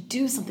 We have to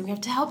do something. We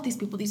have to help these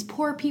people, these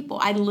poor people.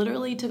 I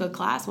literally took a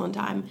class one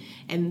time,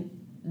 and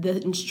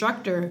the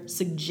instructor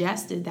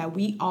suggested that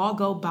we all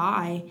go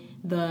buy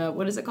the,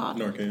 what is it called?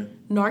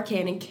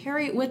 Narcan, and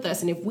carry it with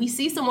us. And if we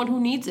see someone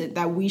who needs it,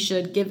 that we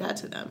should give that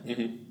to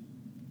them.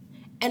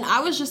 And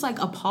I was just, like,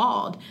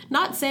 appalled.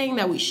 Not saying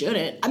that we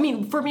shouldn't. I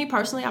mean, for me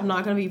personally, I'm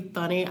not going to be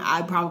funny.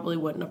 I probably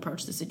wouldn't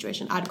approach the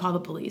situation. I'd call the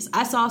police.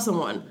 I saw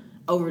someone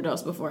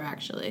overdose before,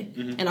 actually,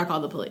 and I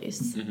called the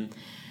police.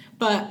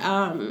 But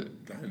I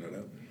didn't know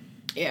that.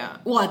 Yeah.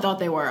 Well, I thought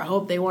they were. I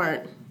hope they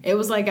weren't. It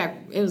was like a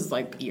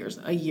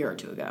year or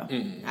two ago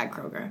at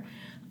Kroger.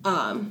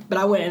 But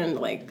I went in and,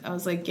 like, I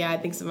was like, yeah, I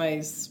think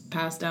somebody's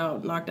passed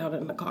out, knocked out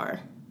in the car.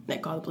 And they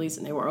called the police,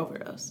 and they were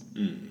overdosed.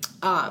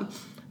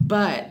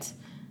 But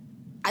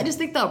I just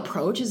think the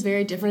approach is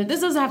very different.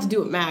 This doesn't have to do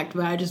with Mac,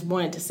 but I just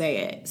wanted to say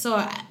it.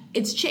 So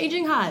it's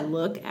changing how I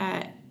look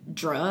at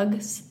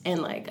drugs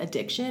and, like,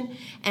 addiction.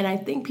 And I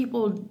think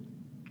people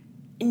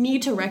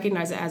need to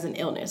recognize it as an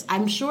illness.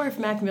 I'm sure if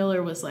Mac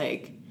Miller was,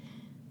 like,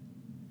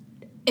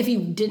 if he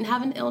didn't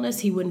have an illness,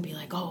 he wouldn't be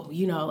like, oh,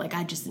 like,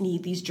 I just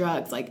need these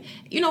drugs. Like,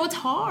 it's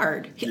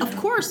hard. Yeah. Of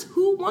course,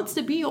 who wants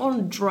to be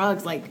on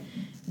drugs, like,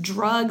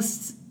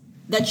 drugs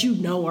that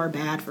are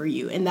bad for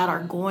you and that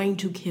are going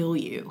to kill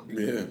you?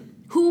 Yeah.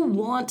 Who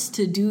wants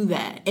to do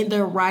that in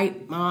their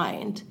right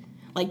mind?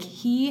 Like,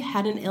 he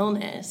had an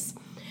illness.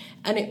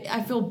 And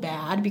I feel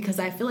bad because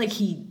I feel like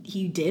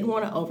he did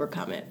want to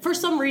overcome it. For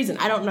some reason,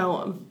 I don't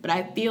know him, but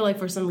I feel like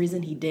for some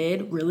reason he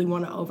did really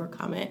want to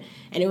overcome it.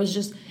 And it was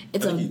just,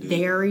 it's a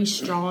very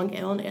strong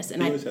illness.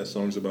 And he always had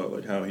songs about,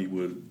 like, how he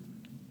would,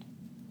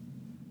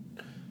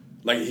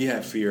 like he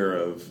had fear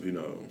of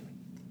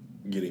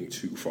getting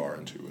too far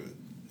into it,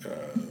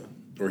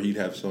 or he'd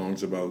have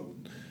songs about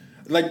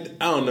like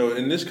I don't know,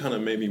 and this kind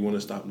of made me want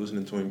to stop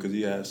listening to him because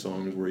he had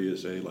songs where he'd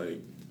say like,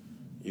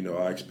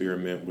 I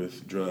experiment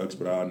with drugs,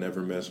 but I'll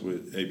never mess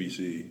with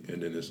ABC,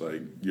 and then it's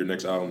like your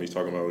next album he's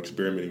talking about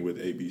experimenting with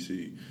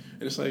ABC,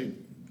 and it's like,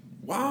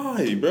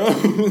 why, bro?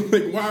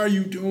 Like, why are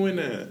you doing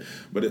that?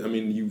 But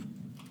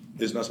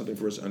it's not something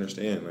for us to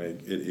understand.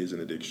 Like, it is an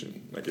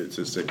addiction. Like, it's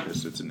a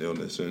sickness. It's an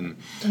illness. And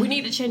we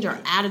need to change our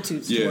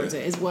attitudes towards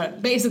it is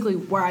what basically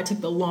where I took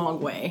the long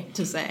way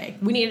to say.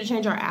 We need to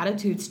change our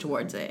attitudes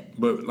towards it.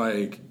 But,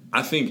 like,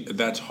 I think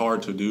that's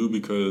hard to do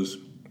because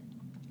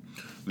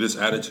this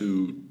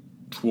attitude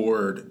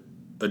toward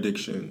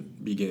addiction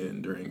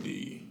began during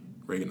the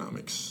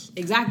Reaganomics.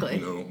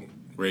 Exactly.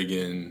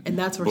 Reagan, and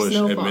that's where Bush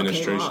Snowfall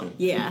administration. Came up.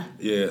 Yeah.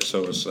 Yeah,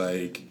 so it's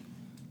like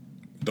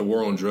the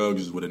war on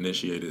drugs is what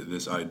initiated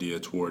this idea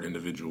toward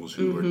individuals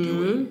who are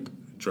doing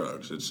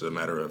drugs. It's a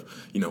matter of,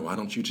 why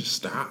don't you just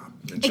stop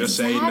and just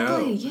say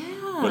no?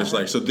 Yeah. But it's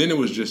like, so then it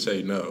was just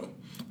say no.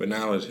 But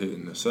now it's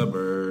hitting the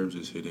suburbs,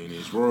 it's hitting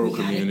these rural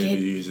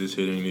communities, it's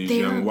hitting these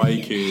young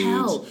white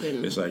kids.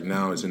 It's like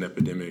now it's an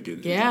epidemic.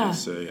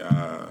 It's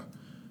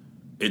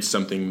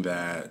something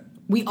that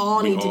we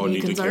all need to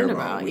be concerned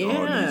about. We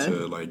all need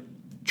to like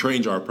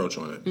change our approach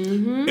on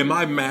it. Am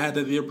I mad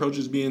that the approach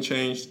is being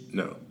changed?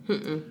 No.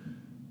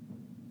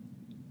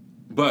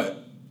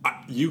 But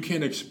you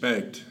can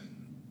expect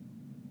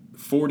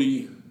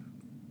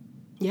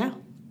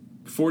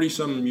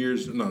 30-some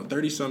years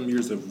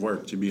of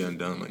work to be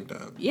undone like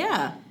that.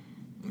 Yeah.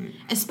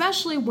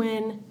 Especially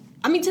when,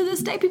 to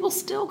this day, people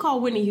still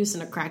call Whitney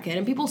Houston a crackhead,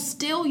 and people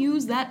still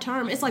use that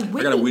term. It's like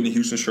Whitney. I got a Whitney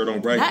Houston shirt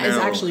on right now, is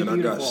actually and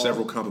beautiful. I got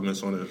several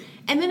compliments on it.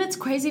 And then it's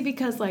crazy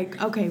because,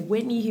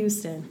 Whitney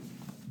Houston,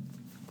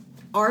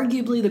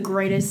 arguably the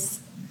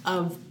greatest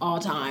of all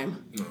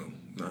time. No,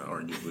 not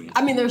arguably.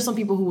 There's some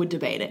people who would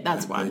debate it.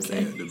 That's why I'm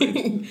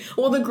saying.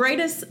 Well, the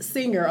greatest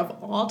singer of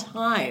all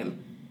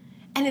time.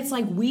 And it's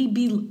like you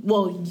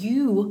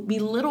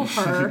belittle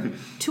her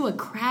to a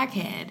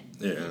crackhead.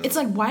 Yeah. It's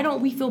like, why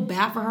don't we feel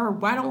bad for her?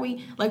 Why don't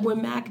we,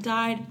 when Mac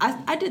died,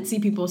 I did see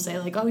people say,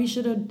 oh, he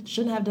shouldn't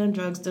have done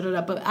drugs,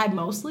 da-da-da. But I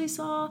mostly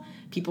saw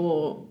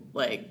people,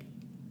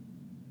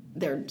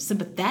 they're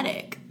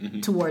sympathetic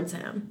towards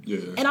him. Yeah.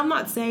 And I'm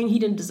not saying he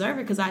didn't deserve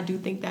it because I do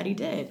think that he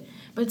did.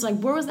 But it's like,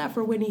 where was that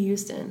for Whitney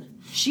Houston?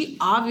 She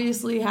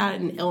obviously had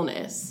an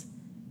illness,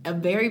 a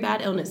very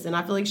bad illness, and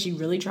I feel like she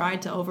really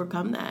tried to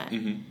overcome that.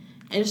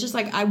 And it's just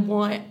like I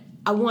want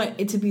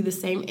it to be the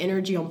same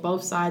energy on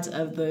both sides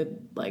of the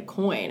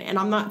coin. And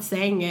I'm not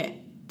saying it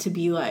to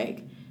be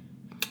like,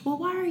 well,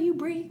 why are you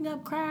bringing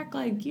up crack?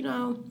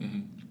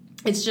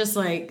 It's just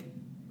like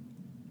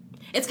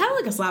it's kind of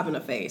like a slap in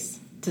the face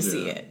to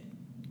see it.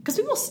 Because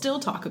people still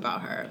talk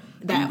about her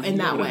in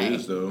that way. It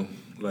is, though.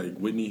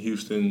 Whitney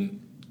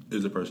Houston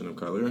is a person of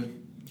color.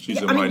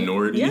 She's a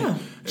minority. Yeah.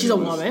 She's a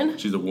woman.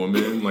 She's a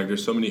woman.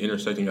 There's so many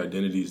intersecting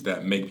identities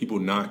that make people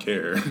not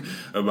care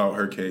about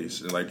her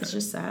case. It's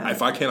just sad.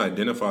 If I can't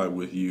identify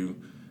with you,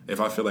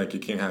 if I feel like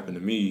it can't happen to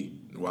me,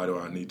 why do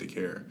I need to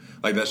care?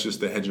 That's just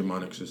the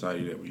hegemonic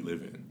society that we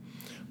live in.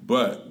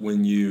 But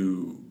when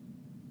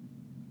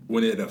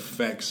it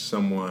affects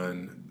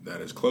someone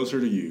that is closer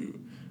to you,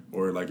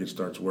 or it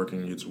starts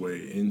working its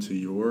way into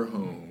your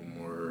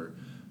home, or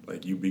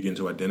you begin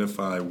to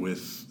identify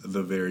with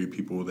the very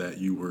people that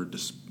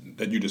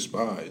you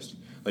despised,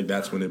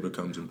 that's when it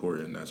becomes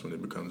important. That's when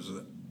it becomes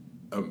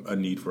a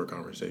need for a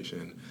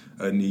conversation,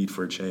 a need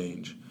for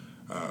change.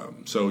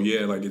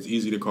 It's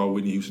easy to call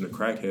Whitney Houston a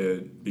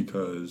crackhead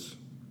because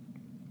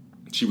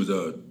she was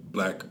a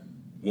black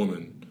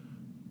woman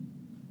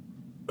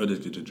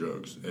addicted to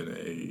drugs in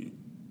a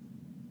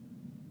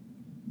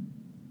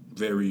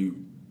very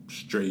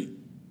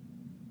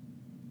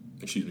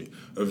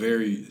a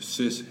very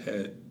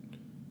cis-het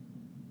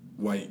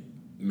white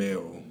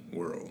male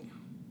world.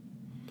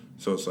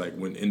 So it's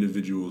when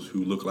individuals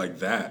who look like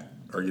that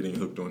are getting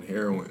hooked on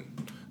heroin,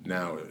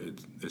 now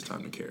it's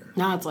time to care.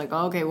 Now it's like,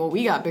 okay, well,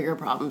 we got bigger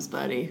problems,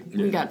 buddy.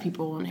 Yeah. We got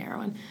people on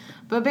heroin.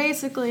 But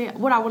basically,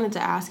 what I wanted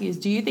to ask you is,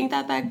 do you think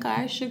that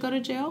guy should go to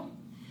jail?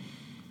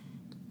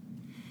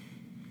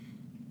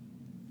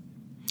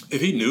 If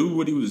he knew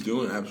what he was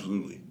doing,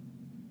 absolutely.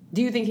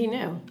 Do you think he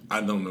knew?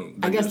 I don't know.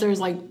 I guess there's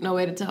no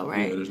way to tell,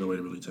 right? Yeah, there's no way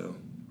to really tell.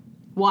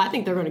 Well, I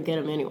think they're going to get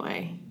him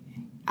anyway.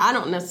 I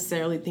don't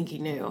necessarily think he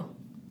knew.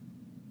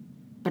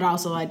 But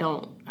also, I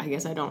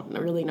guess I don't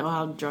really know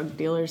how drug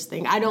dealers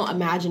think. I don't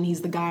imagine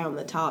he's the guy on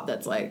the top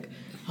that's like,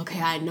 okay,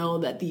 I know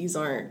that these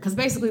aren't... Because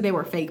basically they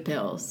were fake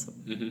pills.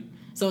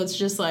 So it's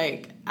just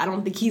I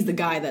don't think he's the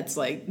guy that's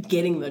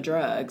getting the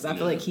drugs. I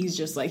feel like he's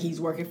just he's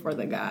working for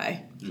the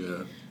guy.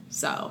 Yeah.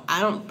 So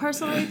I don't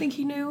personally think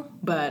he knew,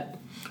 but...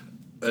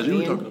 As you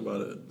were talking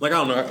about it, I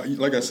don't know.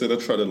 Like I said, I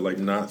try to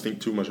not think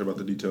too much about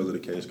the details of the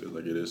case because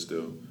it is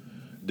still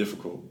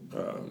difficult.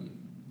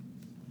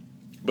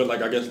 But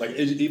I guess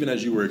even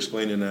as you were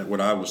explaining that,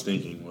 what I was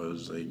thinking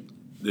was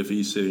if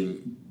he's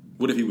sitting,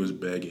 what if he was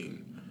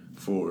begging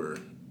for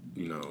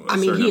you know, I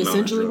mean, he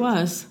essentially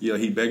was. Yeah,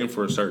 he begging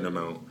for a certain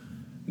amount.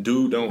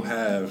 Dude don't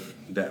have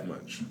that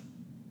much.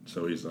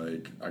 So he's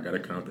like, I got to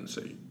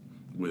compensate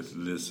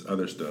with this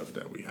other stuff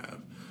that we have.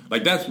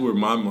 Like, that's where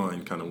my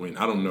mind kind of went.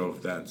 I don't know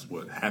if that's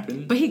what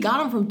happened. But he got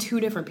them from two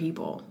different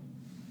people.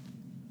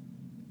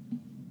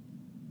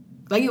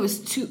 Like, it was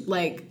two,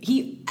 like,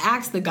 he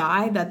asked the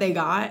guy that they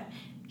got.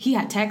 He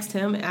had texted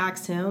him,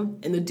 asked him,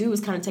 and the dude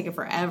was kind of taking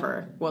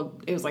forever. Well,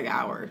 it was like an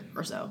hour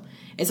or so.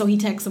 And so he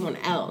texted someone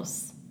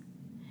else.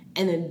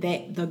 And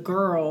then the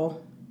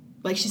girl,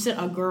 like, she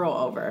sent a girl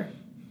over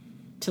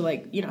to,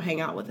 like, you know,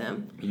 hang out with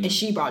him. Mm. And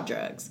she brought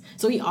drugs.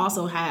 So he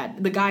also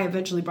had, the guy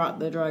eventually brought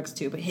the drugs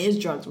too, but his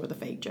drugs were the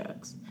fake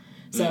drugs.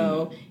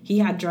 So he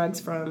had drugs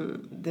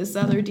from this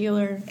other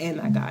dealer and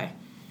that guy.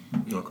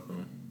 Okay.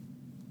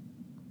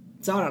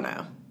 So I don't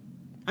know.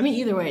 I mean,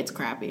 either way, it's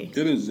crappy.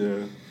 It is,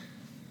 yeah.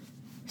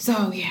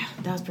 So, yeah,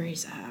 that was pretty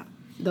sad.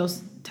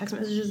 Those text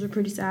messages were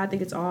pretty sad. I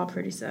think it's all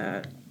pretty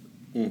sad.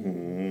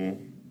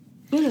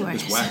 Mm-hmm.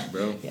 Anyways. It's whack,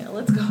 bro. Yeah,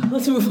 let's go.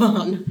 Let's move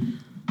on.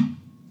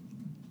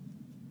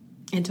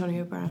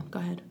 Antonio Brown, go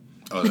ahead.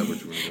 Oh, that's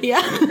what you want to do?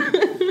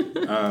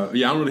 Yeah.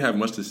 Yeah, I don't really have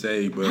much to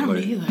say, but I don't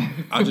either.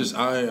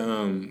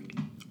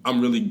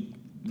 I'm really,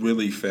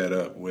 really fed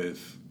up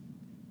with,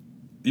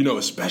 you know,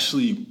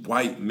 especially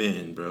white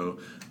men, bro.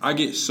 I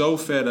get so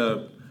fed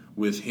up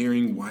with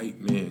hearing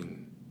white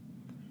men,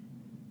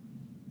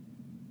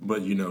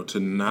 but, you know, to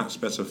not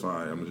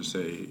specify, I'm going to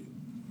say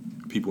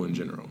people in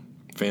general,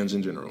 fans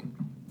in general.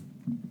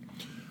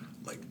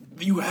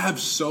 You have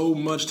so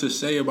much to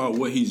say about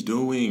what he's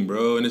doing,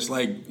 bro, and it's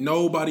like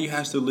nobody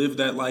has to live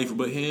that life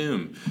but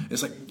him.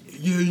 It's like,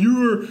 yeah,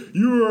 you're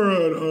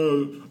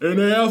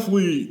an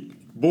athlete,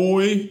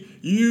 boy.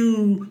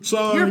 You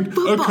signed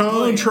a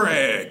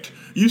contract. Player.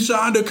 You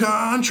signed a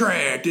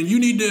contract, and you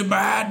need to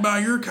abide by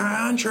your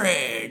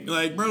contract.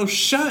 Like, bro,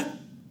 shut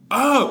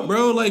up,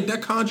 bro. Like,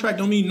 that contract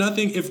don't mean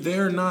nothing if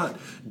they're not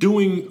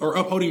doing or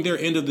upholding their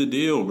end of the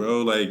deal,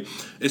 bro. Like,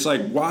 it's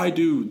like, why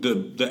do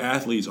the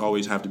athletes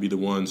always have to be the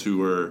ones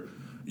who are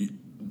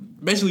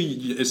basically,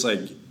 it's like,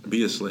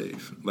 be a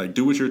slave. Like,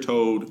 do what you're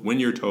told when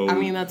you're told. I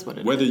mean, that's what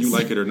it whether is. You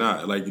like it or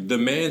not. Like, the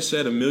man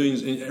said a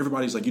million, and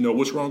everybody's like, you know,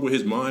 what's wrong with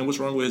his mind? What's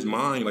wrong with his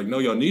mind? Like, no,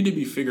 y'all need to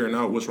be figuring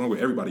out what's wrong with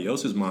everybody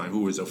else's mind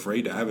who is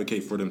afraid to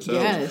advocate for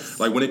themselves. Yes.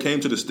 Like, when it came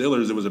to the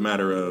Steelers, it was a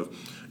matter of,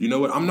 you know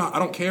what, I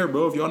don't care,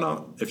 bro. If y'all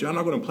not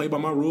going to play by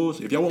my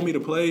rules, if y'all want me to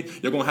play,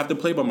 you're going to have to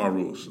play by my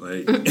rules.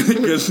 Like,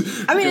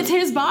 it's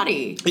his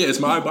body. Yeah, it's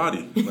my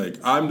body. Like,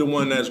 I'm the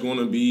one that's going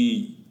to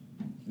be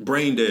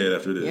brain dead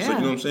after this. Yeah. Like,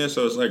 you know what I'm saying?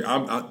 So it's like,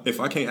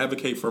 if I can't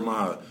advocate for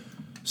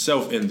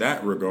myself in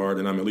that regard,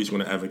 then I'm at least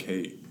going to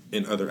advocate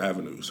in other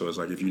avenues. So it's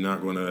like, if you're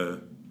not going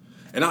to,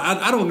 and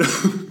I don't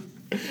know.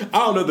 I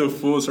don't know the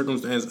full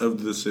circumstance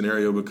of the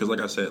scenario because, like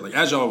I said, like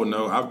as y'all would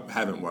know, I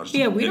haven't watched we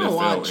NFL don't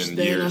watch in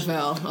the years.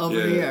 NFL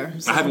over here.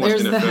 So I haven't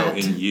watched NFL that.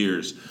 in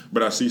years,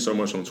 but I see so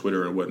much on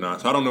Twitter and whatnot.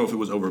 So I don't know if it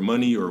was over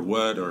money or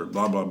what or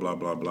blah, blah, blah,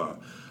 blah, blah.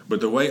 But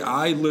the way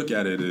I look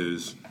at it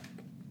is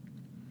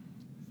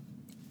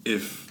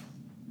if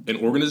an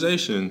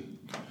organization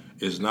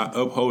is not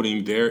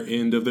upholding their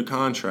end of the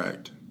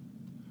contract,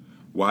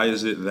 why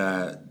is it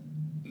that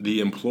the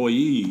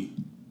employee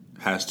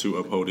has to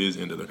uphold his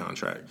end of the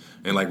contract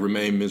and like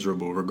remain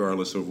miserable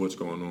regardless of what's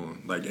going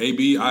on? Like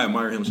AB, I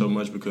admire him so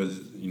much because,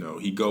 you know,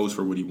 he goes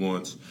for what he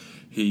wants.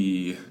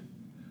 He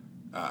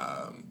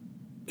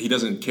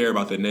doesn't care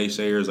about the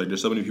naysayers. Like,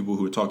 there's so many people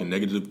who are talking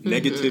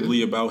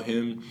negatively about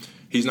him.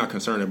 He's not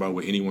concerned about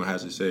what anyone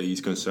has to say.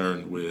 He's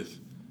concerned with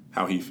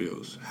how he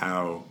feels,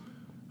 how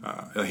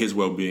his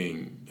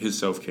well-being, his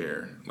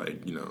self-care.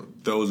 Like, you know,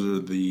 those are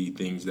the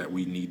things that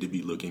we need to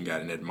be looking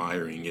at and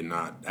admiring and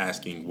not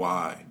asking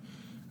why.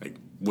 Like,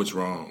 what's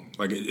wrong?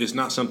 Like, it's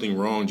not something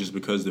wrong just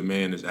because the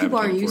man is advocating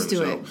for himself.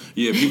 People are used to it.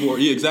 Yeah, people are.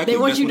 Yeah, exactly. They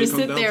want you to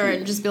sit there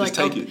and just be like,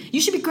 oh, you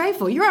should be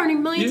grateful. You're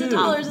earning millions of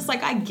dollars. It's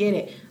like, I get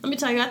it. Let me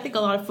tell you, I think a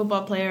lot of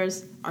football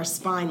players are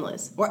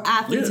spineless, or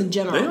athletes in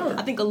general. They are.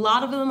 I think a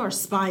lot of them are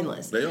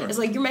spineless. They are. It's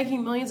like, you're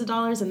making millions of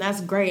dollars, and that's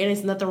great, and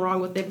there's nothing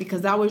wrong with it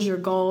because that was your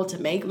goal, to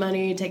make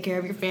money, take care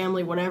of your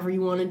family, whatever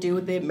you want to do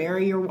with it,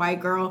 marry your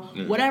white girl,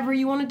 whatever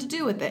you wanted to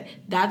do with it.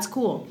 That's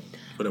cool.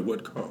 But at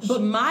what cost?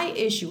 But my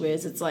issue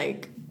is, it's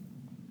like,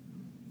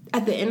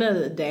 at the end of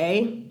the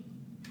day,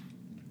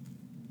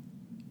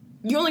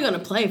 you're only going to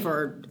play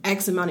for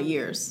X amount of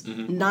years.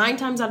 9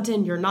 times out of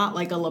 10, you're not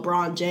like a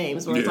LeBron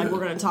James where it's like, we're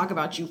going to talk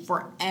about you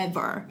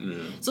forever.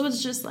 So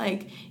it's just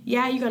like,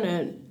 yeah, you're going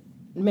to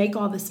make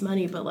all this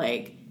money, but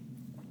like,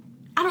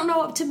 I don't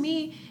know. To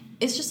me,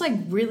 it's just like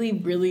really,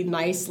 really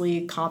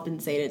nicely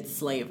compensated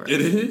slavery.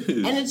 It is.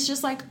 And it's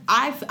just like,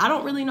 I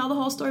don't really know the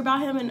whole story about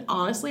him, and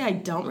honestly, I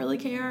don't really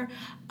care.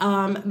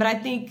 But I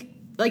think,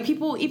 like,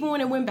 people, even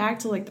when it went back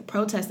to, like, the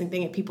protesting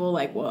thing, and people were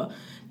like, well,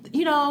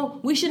 you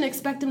know, we shouldn't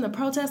expect them to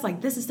protest.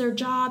 Like, this is their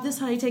job. This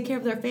is how they take care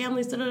of their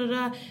families,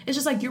 da-da-da-da. It's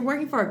just like, you're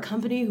working for a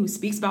company who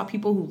speaks about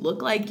people who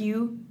look like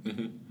you,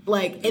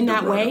 like, in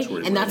that way,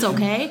 and that's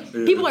okay.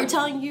 People are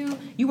telling you,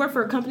 you work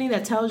for a company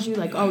that tells you,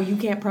 like, oh, you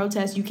can't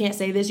protest, you can't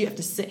say this, you have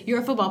to sit.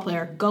 You're a football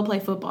player. Go play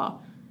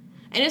football.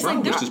 And it's I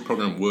like wish this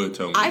program would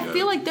tell me I that.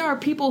 feel like there are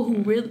people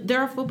who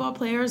there are football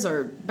players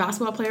or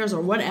basketball players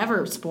or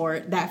whatever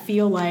sport that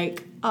feel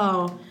like,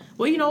 oh,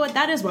 well, you know what?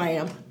 That is what I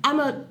am.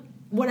 I'm a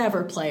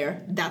whatever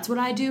player. That's what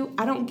I do.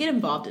 I don't get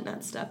involved in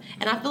that stuff.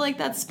 And I feel like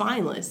that's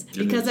spineless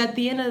because at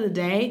the end of the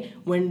day,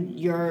 when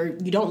you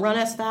don't run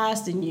as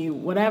fast and you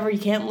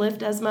can't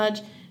lift as much,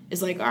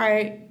 it's like, all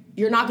right,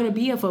 you're not going to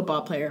be a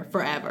football player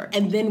forever.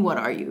 And then what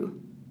are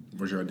you?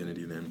 Where's your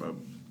identity then, bub?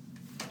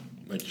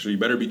 Like, so you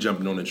better be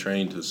jumping on the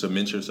train to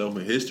cement yourself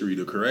in history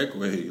the correct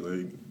way,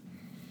 like,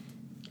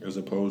 as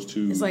opposed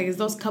to... It's like, is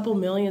those couple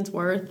millions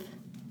worth?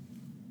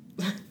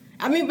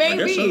 I mean,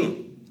 maybe. I guess so.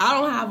 I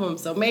don't have them,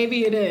 so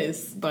maybe it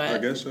is. But I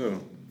guess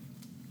so.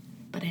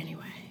 But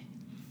anyway,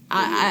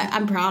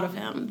 I'm proud of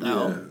him,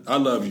 though. Yeah, I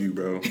love you,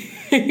 bro. And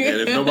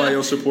if nobody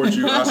else supports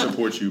you, I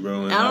support you,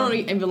 bro. And I don't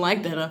even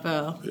like the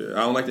NFL. Yeah, I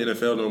don't like the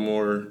NFL no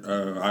more.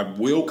 I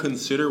will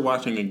consider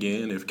watching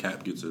again if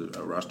Cap gets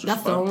a roster That's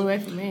spot. the only way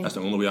for me. That's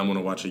the only way I'm going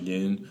to watch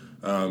again.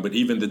 But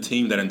even the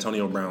team that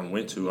Antonio Brown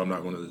went to, I'm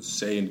not going to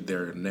say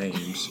their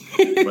names,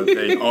 but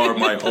they are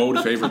my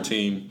old favorite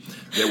team.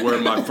 They were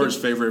my first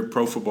favorite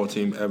pro football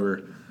team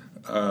ever.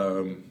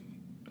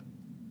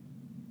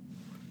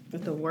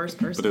 But the worst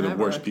person But they're the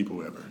ever. worst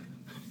people ever.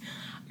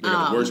 They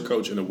got the worst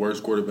coach and the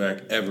worst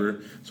quarterback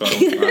ever, so I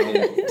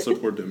don't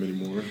support them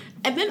anymore.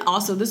 And then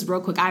also, this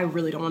real quick, I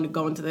really don't want to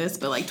go into this,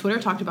 but like Twitter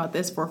talked about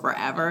this for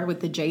forever with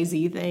the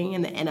Jay-Z thing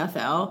and the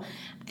NFL.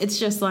 It's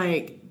just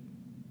like,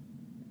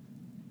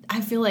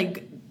 I feel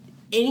like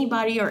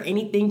anybody or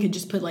anything could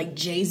just put like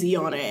Jay-Z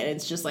on it and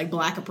it's just like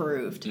black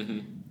approved. Mm-hmm.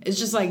 It's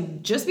just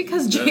like, just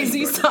because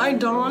Jay-Z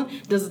signed on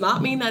does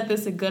not mean that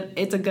it's a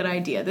good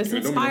idea. This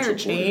inspired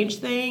change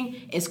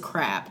thing is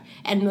crap.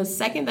 And the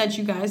second that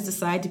you guys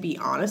decide to be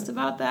honest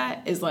about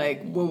that is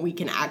like when we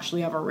can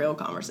actually have a real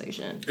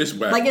conversation. It's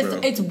whack, like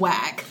bro. It's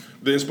whack.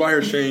 The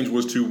inspired change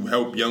was to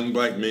help young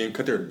black men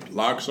cut their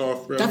locks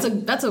off, bro. That's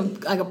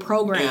a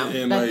program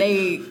and that like,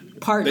 they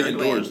partnered they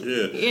endorsed,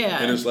 with.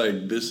 Yeah. And it's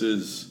like, this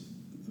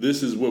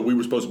is what we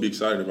were supposed to be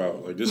excited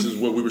about. Like, this is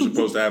what we were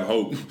supposed to have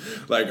hope.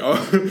 Like,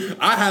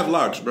 I have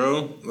locks,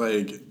 bro.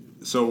 Like,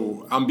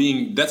 so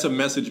that's a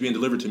message being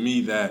delivered to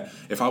me that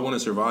if I want to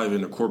survive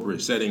in a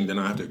corporate setting, then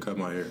I have to cut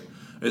my hair.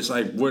 It's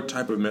like, what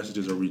type of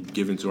messages are we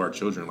giving to our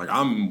children? Like,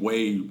 I'm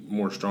way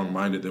more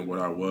strong-minded than what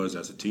I was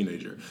as a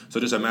teenager. So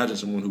just imagine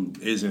someone who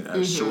isn't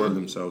as sure of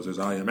themselves as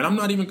I am. And I'm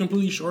not even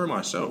completely sure of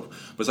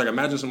myself. But it's like,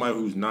 imagine somebody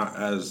who's not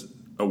as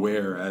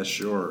aware, as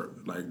sure.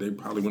 Like, they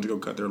probably went to go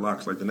cut their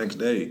locks like the next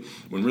day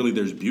when really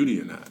there's beauty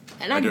in that.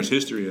 And like, there's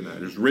history in that.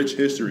 There's rich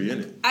history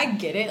in it. I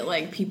get it.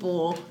 Like,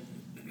 people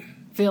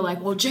feel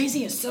like, well,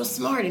 Jay-Z is so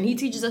smart and he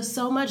teaches us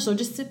so much, so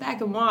just sit back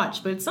and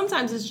watch. But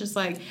sometimes it's just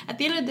like, at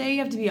the end of the day, you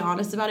have to be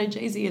honest about it.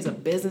 Jay-Z is a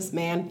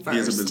businessman first. He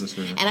is a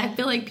businessman. And I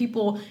feel like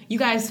you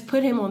guys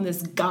put him on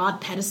this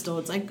God pedestal.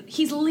 It's like,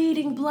 he's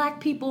leading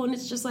black people, and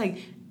it's just like,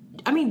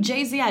 I mean,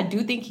 Jay-Z, I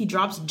do think he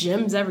drops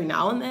gems every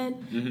now and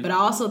then, but I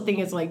also think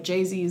it's like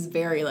Jay-Z is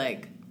very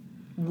like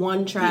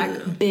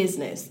one-track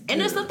business. And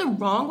there's nothing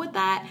wrong with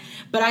that,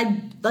 but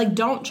I like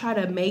don't try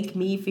to make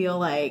me feel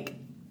like,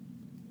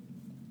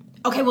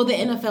 okay, well, the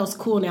NFL's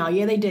cool now.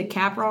 Yeah, they did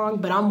Cap wrong,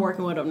 but I'm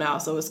working with them now,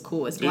 so it's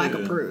cool. It's black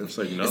approved.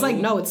 It's like,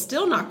 no, it's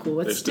still not cool.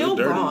 It's still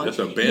dirty. wrong. It's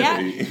a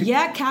vanity.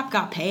 Yeah, Cap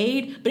got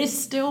paid, but it's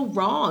still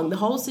wrong. The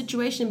whole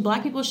situation,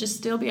 black people should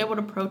still be able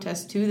to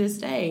protest to this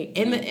day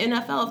in the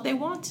NFL if they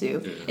want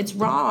to. Yeah. It's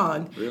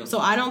wrong. Yeah. So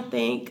I don't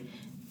think...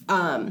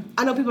 I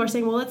know people are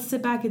saying, well, let's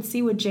sit back and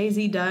see what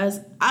Jay-Z does.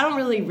 I don't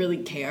really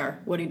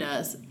care what he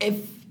does.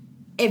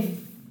 If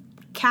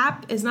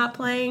Cap is not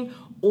playing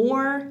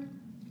or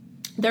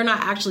they're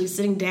not actually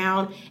sitting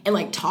down and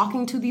like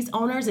talking to these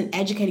owners and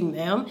educating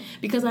them,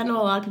 because I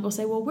know a lot of people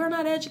say, well, we're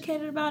not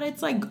educated about it.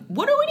 It's like,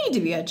 what do we need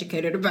to be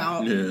educated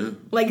about? Yeah.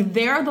 Like,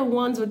 they're the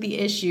ones with the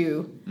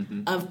issue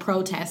of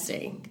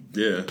protesting.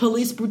 Yeah.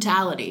 Police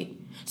brutality.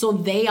 So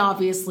they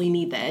obviously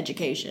need the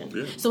education.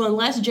 Yeah. So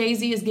unless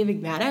Jay-Z is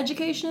giving that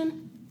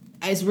education,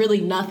 it's really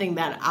nothing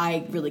that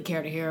I really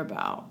care to hear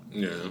about.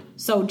 Yeah.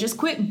 So just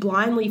quit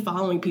blindly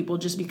following people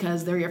just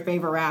because they're your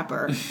favorite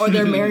rapper or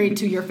they're married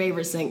to your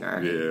favorite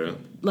singer. Yeah.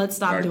 Let's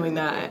stop doing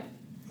that.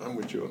 I'm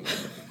with you on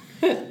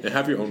that. And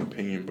have your own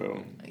opinion,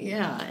 bro.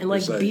 Yeah, and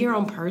like be your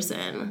own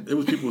person. It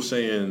was people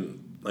saying,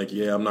 like,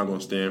 yeah, I'm not going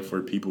to stand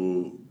for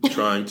people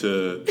trying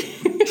to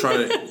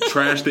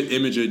trash the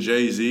image of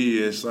Jay-Z.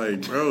 It's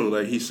like, bro,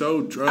 like, he's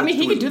so drugged. I mean,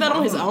 he could do that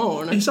on his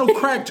own. He's so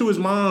cracked to his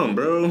mom,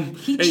 bro.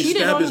 He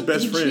stabbed his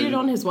best friend. He cheated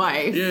on his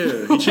wife.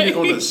 Yeah, he cheated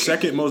on the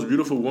second most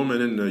beautiful woman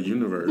in the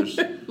universe.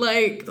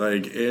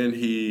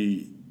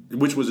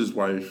 Which was his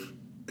wife,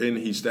 and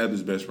he stabbed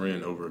his best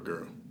friend over a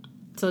girl.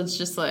 So it's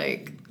just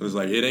like... It's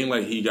like, it ain't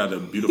like he got a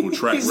beautiful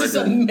track record. He's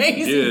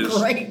amazing,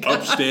 great guy.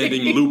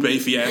 Upstanding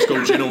Lupe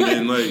Fiasco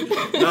gentleman. Like,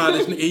 nah,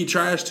 he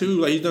trash too.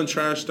 Like, he's done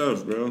trash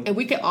stuff, bro. And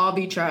we can all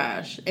be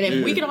trash. And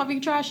if we can all be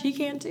trash, he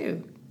can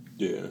too.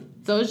 Yeah.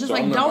 So it's just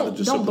like,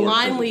 don't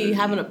blindly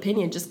have an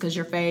opinion just because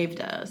your fave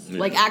does. Yeah.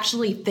 Like,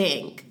 actually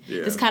think.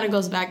 Yeah. This kind of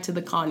goes back to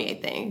the Kanye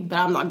thing. But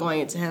I'm not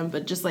going into him.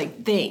 But just,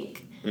 like,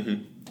 think.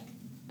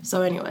 Mm-hmm.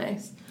 So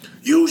anyways.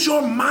 Use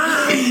your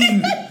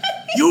mind!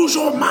 Use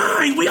your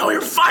mind! We out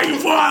here fighting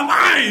for our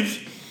lives!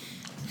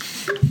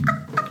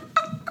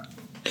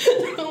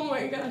 Oh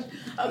my gosh.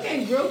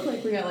 Okay, real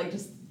quick, we got like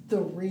just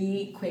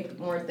 3 quick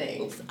more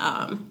things.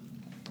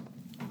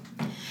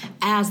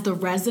 As the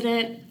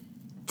resident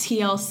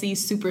TLC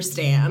super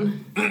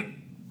stan,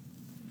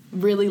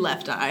 really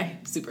left eye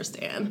super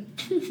stan,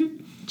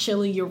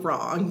 Chili, you're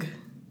wrong.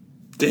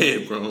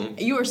 Damn, bro.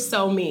 You were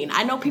so mean.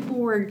 I know people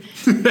were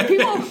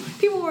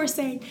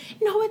saying,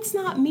 no, it's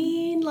not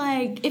mean.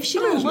 Like, if she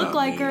didn't look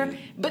like her,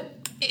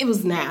 but it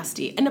was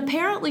nasty. And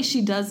apparently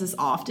she does this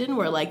often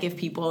where, like, if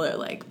people are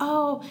like,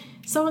 oh,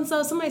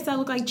 so-and-so, somebody said I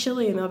look like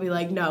Chili, and they'll be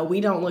like, no,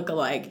 we don't look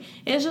alike.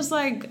 And it's just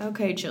like,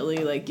 okay,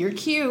 Chili, like, you're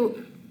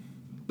cute,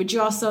 but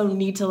you also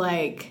need to,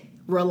 like,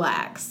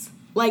 relax.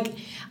 Like,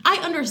 I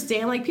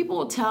understand, like, people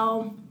will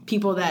tell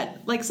people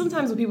that, like,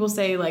 sometimes when people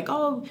say, like,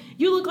 oh,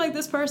 you look like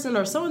this person,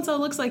 or so-and-so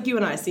looks like you,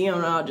 and I see them,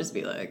 and I'll just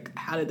be like,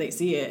 how did they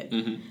see it?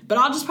 Mm-hmm. But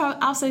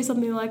I'll say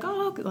something like,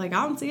 oh, like,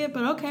 I don't see it,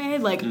 but okay.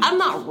 Like, I'm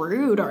not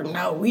rude, or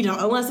no, we don't,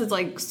 unless it's,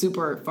 like,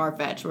 super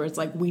far-fetched, where it's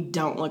like, we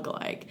don't look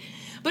alike.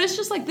 But it's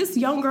just like, this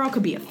young girl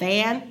could be a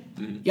fan.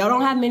 Mm-hmm. Y'all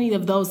don't have many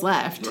of those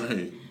left.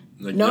 Right.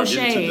 Like, no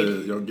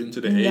shade. Y'all getting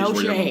to the age where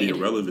y'all gonna be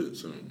irrelevant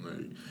soon.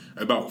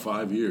 Like, about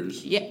 5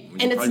 years. Yeah,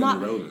 and it's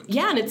not.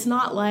 Yeah, and it's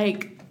not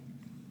like,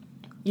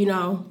 you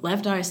know,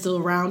 Left Eye is still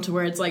around to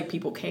where it's like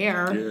people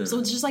care. Yeah. So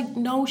it's just like,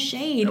 no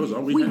shade. That was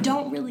all we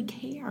don't really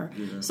care.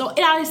 Yeah. So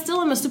and I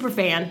still am a super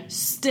fan,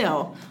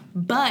 still,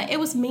 but it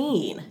was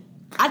mean.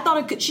 I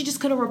thought she just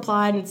could have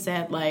replied and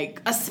said,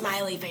 like, a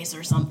smiley face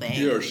or something.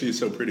 Yeah, or she's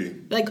so pretty.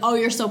 Like, oh,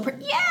 you're so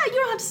pretty. Yeah, you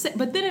don't have to say.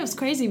 But then it was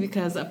crazy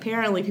because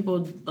apparently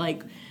people,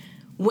 like,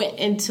 went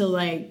into,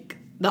 like,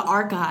 the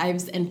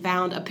archives and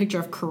found a picture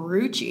of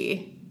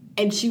Karrueche.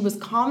 And she was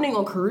commenting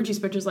on Karrueche's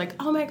pictures like,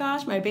 oh, my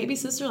gosh, my baby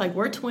sister, like,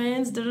 we're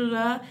twins,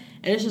 da-da-da.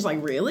 And it's just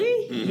like,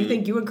 really? Mm-hmm. You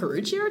think you and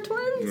Karrueche are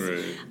twins?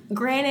 Right.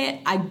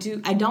 Granted,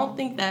 I don't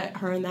think that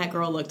her and that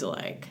girl looked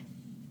alike.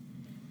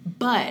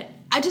 But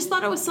I just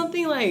thought it was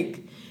something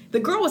like, the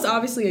girl was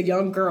obviously a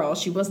young girl.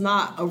 She was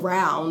not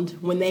around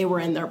when they were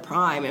in their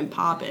prime and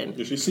popping.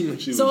 Yeah, she seemed like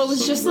she so was it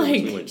was just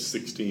like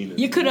 16.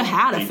 You could have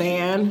had a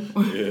fan.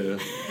 Yeah.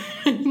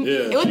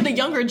 Yeah. It was the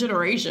younger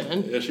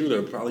generation. Yeah, she would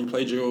have probably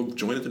played you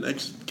join at the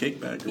next cake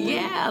back.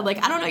 Yeah,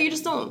 like, I don't know, you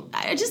just don't,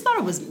 I just thought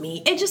it was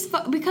mean. It just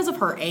felt, because of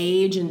her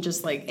age and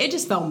just like, it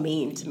just felt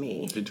mean to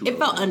me. It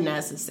felt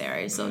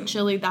unnecessary. So,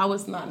 Chili, that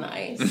was not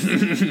nice.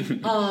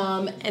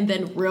 And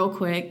then real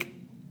quick,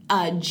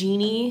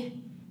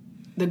 Jeannie,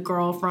 the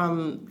girl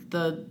from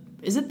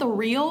is it The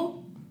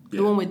Real? Yeah.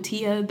 The one with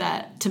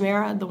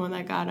Tamara, the one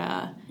that got,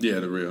 yeah,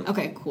 The Real.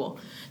 Okay, cool.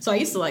 So I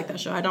used to like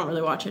that show. I don't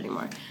really watch it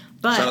anymore.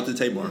 But shout out to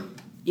Tamar.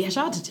 Yeah,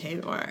 shout out to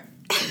Tamar.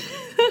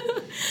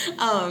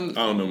 I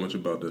don't know much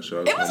about this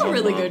show. It was a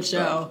really good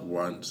show.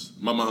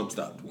 My mom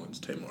stopped once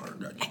Tamar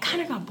got It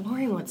kind of got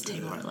boring once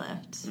Tamar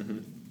left. Mm-hmm.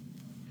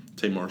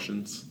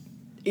 Tamartians.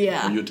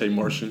 Yeah. Are you a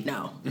Tamartian?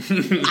 No.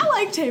 I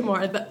like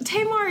Tamar.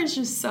 Tamar is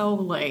just so,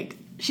 like,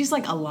 she's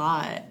like a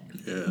lot.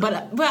 Yeah.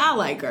 But I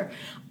like her.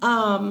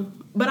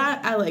 But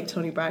I like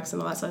Toni Braxton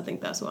a lot, so I think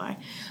that's why.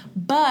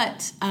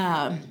 But,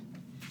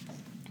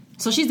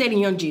 so she's dating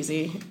Young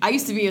Jeezy. I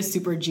used to be a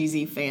super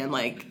Jeezy fan,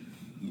 like,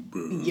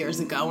 years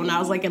ago when I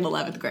was, like, in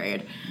 11th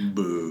grade.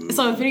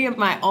 So if any of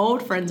my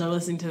old friends are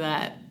listening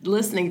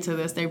to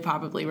this, they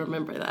probably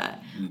remember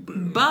that.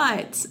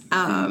 But,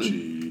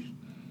 Gucci.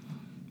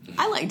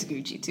 I liked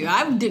Gucci, too.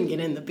 I didn't get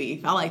in the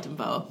beef. I liked them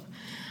both.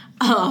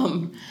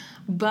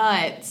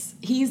 But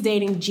he's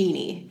dating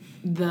Jeannie,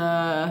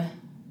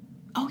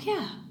 oh,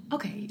 yeah.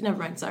 Okay, never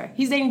mind, sorry.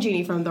 He's dating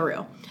Jeannie from The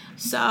Real.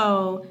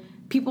 So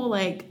people,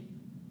 like,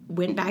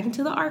 went back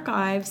into the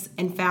archives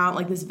and found,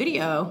 like, this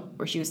video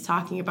where she was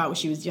talking about when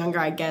she was younger,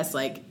 I guess,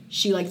 like,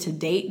 she liked to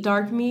date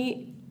dark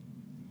meat,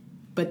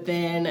 but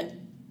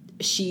then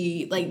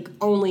she, like,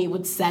 only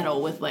would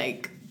settle with,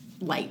 like,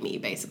 light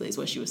meat, basically, is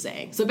what she was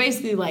saying. So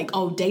basically, like,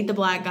 oh, date the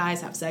black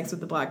guys, have sex with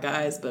the black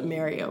guys, but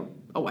marry a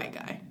white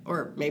guy.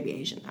 Or maybe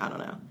Asian, I don't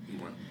know.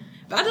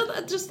 But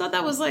I just thought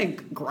that was,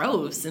 like,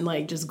 gross and,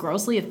 like, just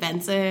grossly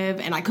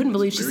offensive. And I couldn't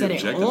believe she said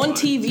it on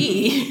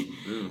TV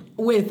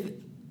with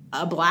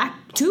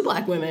two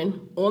black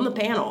women on the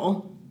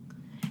panel.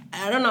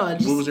 I don't know.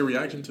 What was your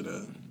reaction to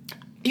that?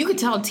 You could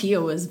tell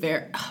Tia was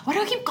very... Why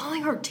do I keep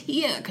calling her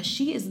Tia? Because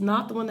she is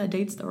not the one that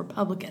dates the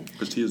Republican.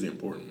 Because Tia's the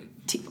important one.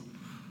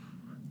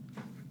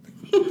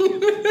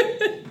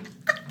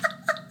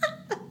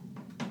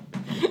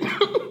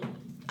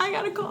 I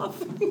got a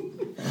cough.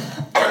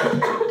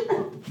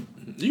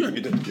 You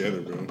gotta get that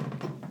together, bro.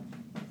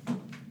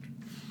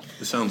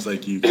 It sounds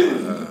like you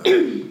got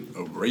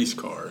a race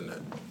car in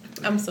that.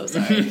 I'm so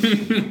sorry.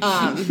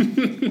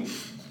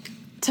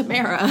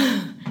 Tamara,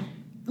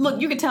 look,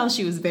 you could tell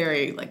she was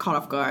very, like, caught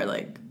off guard.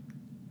 Like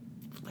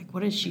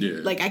what is she?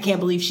 Yeah. Like, I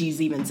can't believe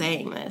she's even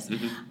saying this.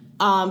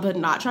 Mm-hmm. But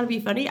not trying to be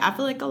funny. I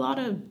feel like a lot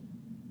of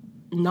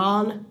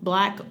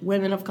non-black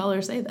women of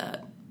color say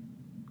that.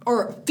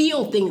 Or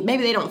feel things.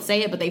 Maybe they don't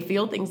say it, but they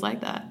feel things like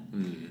that.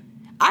 Mm.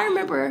 I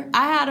remember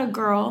I had a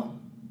girl.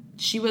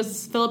 She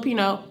was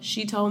Filipino.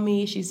 She told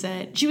me, she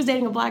said, she was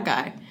dating a black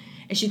guy.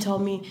 And she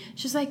told me,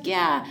 she's like,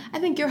 yeah, I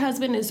think your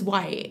husband is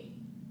white.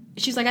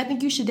 She's like, I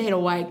think you should date a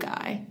white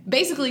guy.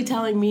 Basically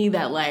telling me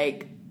that,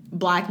 like,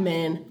 black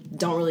men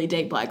don't really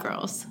date black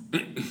girls.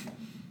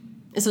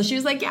 And so she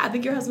was like, yeah, I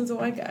think your husband's a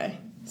white guy.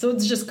 So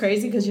it's just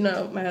crazy because, you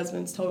know, my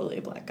husband's totally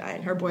a black guy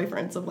and her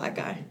boyfriend's a black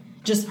guy.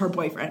 Just her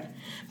boyfriend.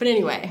 But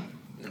anyway.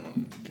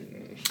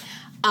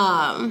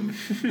 I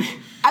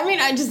mean,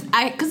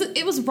 because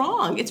it was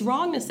wrong. It's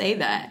wrong to say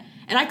that.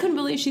 And I couldn't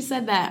believe she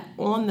said that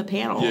on the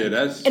panel. Yeah,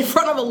 that's... in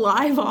front of a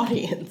live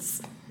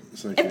audience.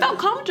 Like, it felt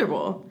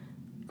comfortable.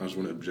 I just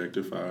want to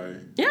objectify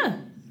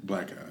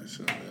black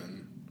guys.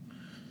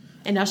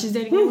 And now she's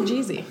dating Young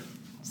Jeezy.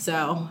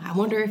 So I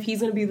wonder if he's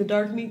going to be the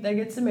dark meat that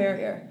gets to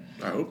marry her.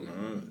 I hope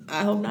not.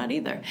 I hope not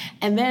either.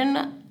 And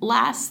then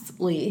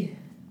lastly,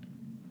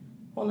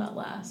 well, not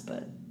last,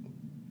 but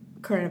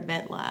current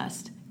event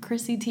last,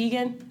 Chrissy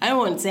Teigen. I don't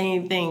want to say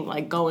anything,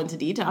 like, go into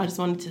detail. I just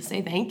wanted to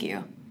say thank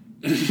you.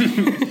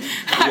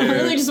 I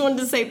really just wanted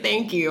to say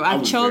thank you.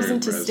 I've chosen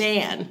to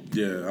stand.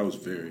 Yeah, I was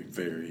very,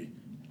 very,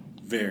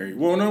 very...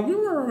 Well, no, we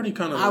were already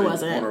kind of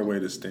on our way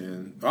to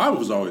stand. I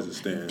was always a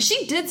stand.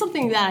 She did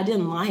something that I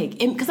didn't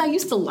like. And because I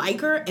used to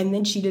like her, and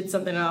then she did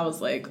something and I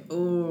was like,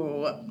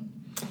 ooh.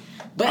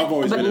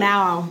 But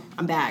now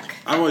I'm back.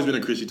 I've always been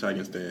a Chrissy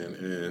Teigen stan,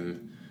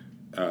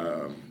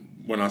 and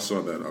when I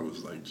saw that, I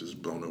was like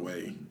just blown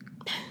away.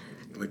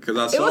 Because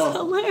I saw, it was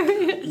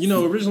hilarious. You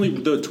know, originally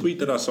the tweet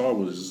that I saw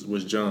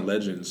was John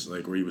Legend's,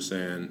 like, where he was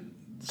saying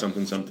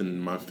something,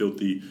 my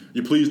filthy,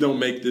 you please don't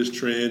make this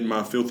trend,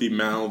 my filthy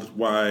mouthed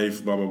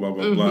wife, blah, blah, blah,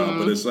 blah, blah.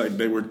 But it's like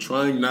they were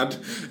trying not to,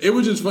 it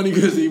was just funny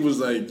because he was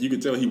like, you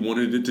could tell he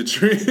wanted it to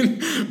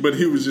trend, but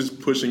he was just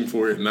pushing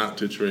for it not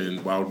to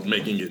trend while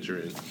making it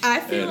trend. I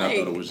thought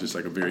it was just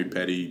like a very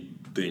petty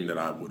thing that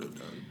I would have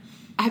done.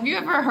 Have you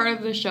ever heard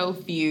of the show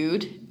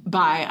Feud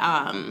by,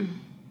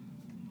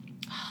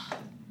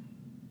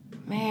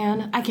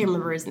 man, I can't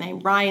remember his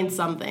name, Ryan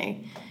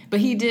something. But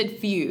he did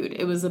Feud.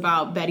 It was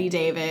about Betty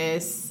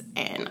Davis,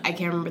 and I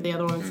can't remember the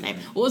other one's name.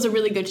 Well, it was a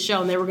really good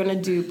show, and they were going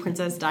to do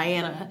Princess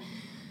Diana.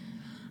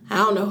 I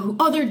don't know who.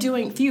 Oh, they're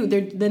doing Feud.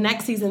 The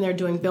next season, they're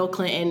doing Bill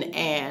Clinton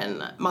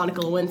and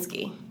Monica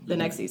Lewinsky. The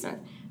next season.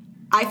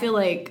 I feel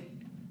like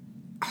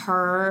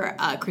her,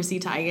 Chrissy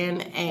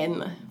Teigen,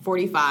 and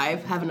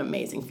 45 have an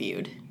amazing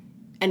feud.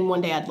 And one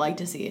day I'd like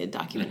to see it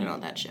documented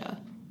on that show.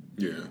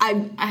 Yeah.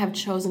 I have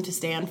chosen to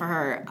stand for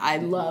her. I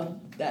love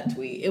that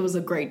tweet. It was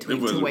a great tweet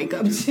to wake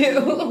up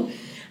to.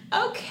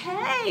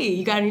 Okay.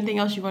 You got anything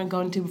else you want to go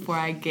into before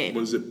I get...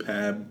 What is it?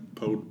 Pab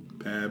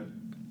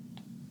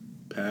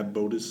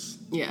Bodis?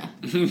 Yeah.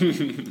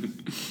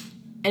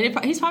 And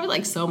he's probably,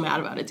 like, so mad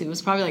about it, too. It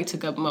was probably, like,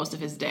 took up most of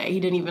his day. He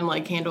didn't even,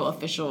 like, handle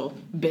official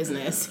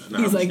business. Yeah,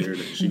 he's, like,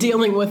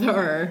 dealing with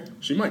her.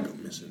 She might go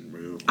missing,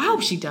 bro. I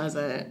hope she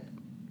doesn't.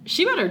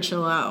 She better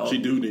chill out. She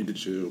do need to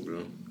chill,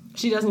 bro.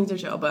 She does need to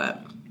chill,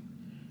 but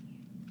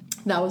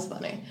that was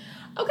funny.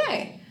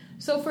 Okay,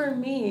 so for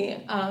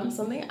me,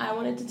 something I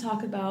wanted to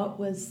talk about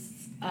was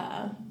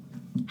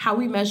how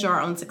we measure our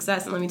own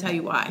success, and let me tell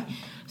you why.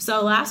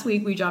 So last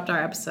week we dropped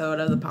our episode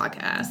of the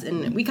podcast,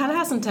 and we kind of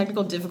had some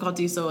technical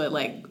difficulties, so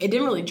it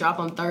didn't really drop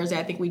on Thursday.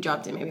 I think we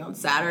dropped it maybe on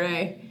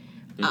Saturday.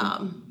 We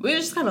were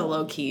just kind of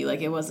low key, like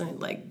it wasn't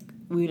like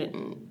we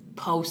didn't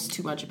post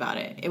too much about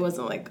it. It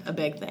wasn't like a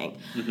big thing.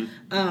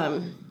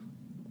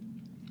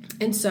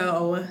 And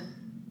so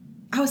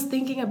I was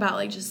thinking about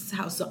like just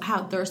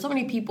how there are so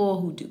many people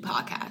who do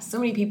podcasts, so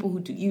many people who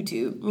do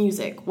YouTube,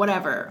 music,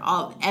 whatever,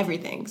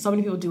 everything. So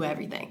many people do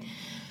everything.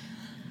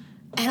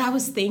 And I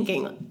was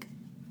thinking, like,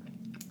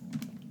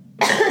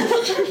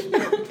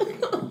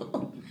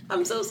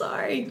 I'm so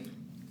sorry.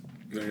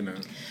 No, you're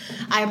not.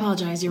 I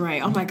apologize. You're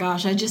right. Oh my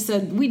gosh. We just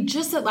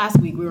said last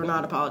week we were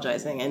not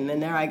apologizing, and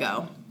then there I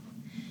go.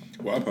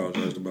 Well, I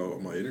apologized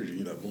about my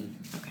energy level.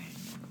 Okay.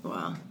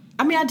 Well,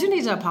 I mean, I do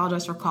need to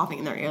apologize for coughing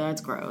in their ear.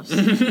 That's gross.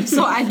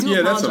 So I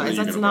do apologize.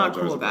 That's not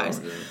cool, guys.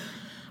 Yeah.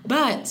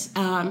 But,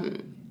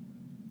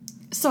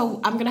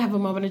 so I'm going to have a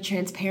moment of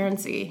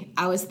transparency.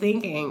 I was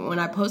thinking when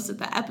I posted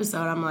the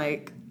episode, I'm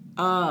like,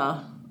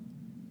 I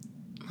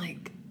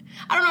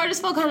don't know. I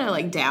just felt kind of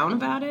like down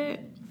about it.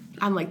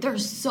 I'm like,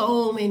 there's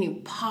so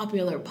many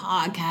popular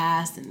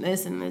podcasts and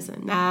this and this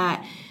and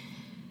that.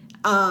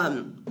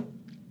 And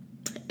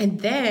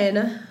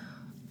then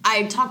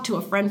I talked to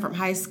a friend from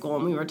high school,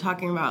 and we were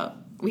talking about,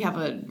 we have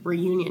a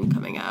reunion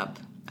coming up.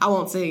 I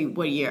won't say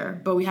what year,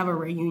 but we have a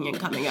reunion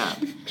coming up.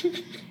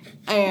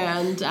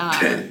 And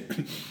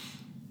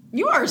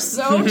you are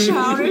so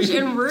childish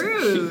and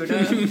rude.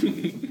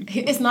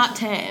 It's not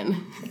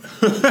 10.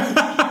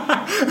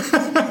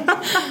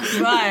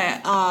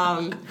 But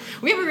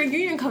we have a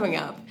reunion coming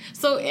up.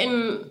 So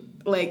in,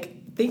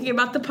 like, thinking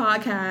about the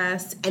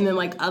podcast and then,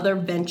 like, other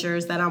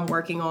ventures that I'm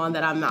working on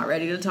that I'm not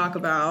ready to talk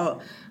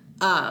about,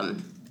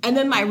 and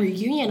then my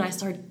reunion, I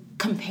started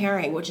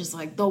comparing, which is,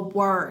 like, the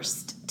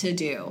worst to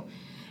do.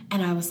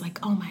 And I was like,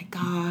 oh, my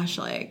gosh,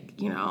 like,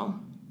 you know,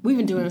 we've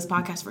been doing this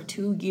podcast for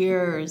 2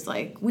 years.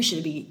 Like, we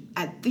should be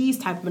at these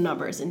type of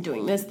numbers and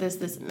doing this,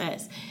 and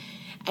this.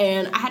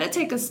 And I had to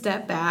take a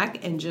step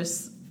back and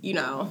just, you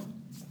know,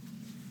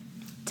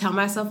 tell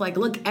myself, like,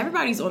 look,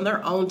 everybody's on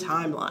their own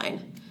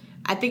timeline.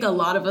 I think a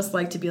lot of us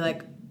like to be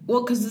like,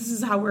 well, because this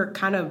is how we're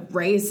kind of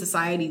raised.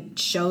 Society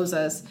shows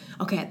us,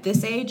 okay, at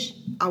this age,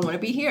 I want to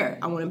be here.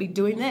 I want to be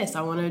doing this.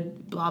 I want to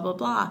blah, blah,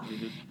 blah.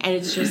 Mm-hmm. And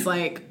it's just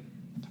like,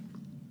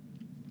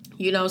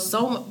 you know,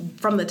 so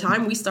from the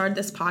time we started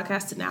this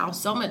podcast to now,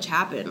 so much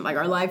happened. Like,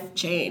 our life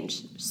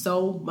changed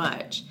so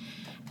much.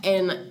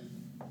 And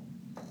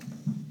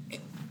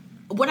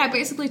what I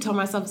basically told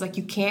myself is, like,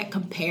 you can't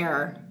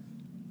compare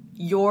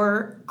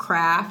your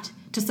craft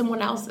to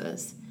someone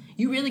else's.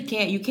 You really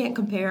can't. You can't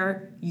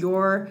compare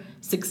your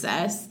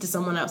success to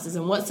someone else's.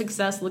 And what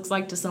success looks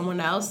like to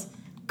someone else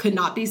could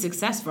not be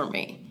success for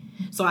me.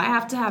 So I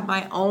have to have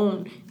my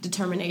own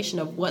determination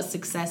of what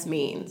success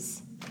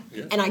means.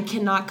 Yeah. And I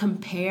cannot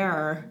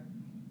compare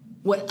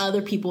what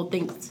other people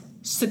think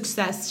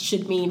success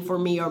should mean for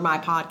me or my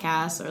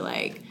podcast, or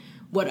like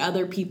what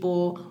other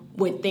people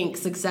would think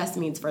success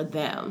means for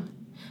them.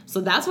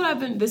 So that's what I've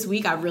been this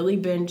week. I've really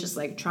been just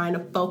like trying to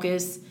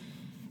focus,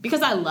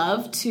 because I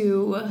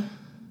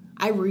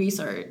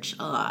research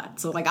a lot.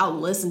 So like, I'll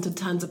listen to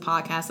tons of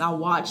podcasts. I'll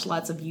watch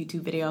lots of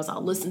YouTube videos.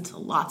 I'll listen to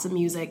lots of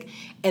music.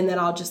 And then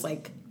I'll just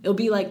like, it'll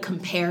be like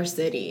Compare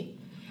City.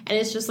 And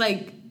it's just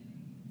like,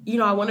 you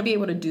know, I want to be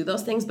able to do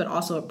those things, but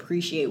also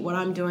appreciate what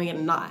I'm doing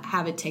and not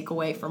have it take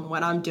away from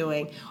what I'm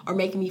doing or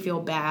make me feel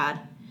bad.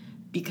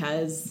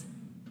 Because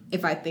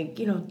if I think,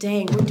 you know,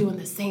 dang, we're doing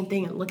the same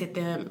thing and look at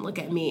them, look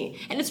at me.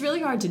 And it's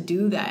really hard to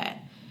do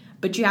that.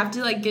 But you have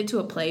to like get to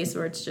a place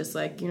where it's just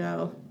like, you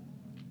know,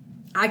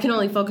 I can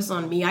only focus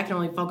on me. I can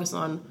only focus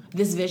on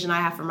this vision I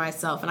have for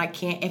myself. And I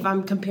can't, if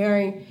I'm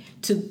comparing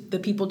to the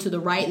people to the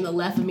right and the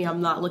left of me,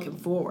 I'm not looking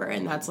forward.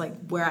 And that's like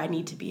where I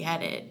need to be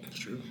headed. That's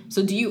true.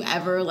 So do you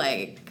ever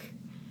like,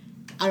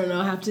 I don't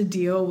know, have to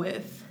deal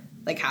with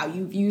like how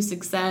you view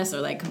success,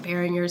 or like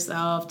comparing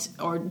yourself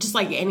to, or just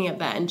like any of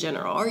that in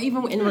general, or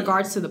even in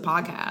regards to the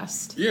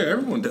podcast? Yeah,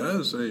 everyone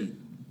does. Like,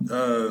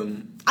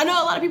 I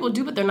know a lot of people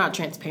do, but they're not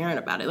transparent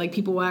about it. Like,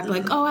 people will act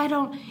like, oh, I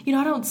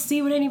don't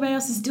see what anybody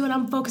else is doing.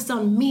 I'm focused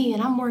on me,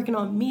 and I'm working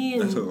on me.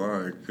 And that's a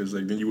lie, because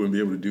like then you wouldn't be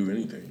able to do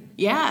anything.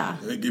 Yeah.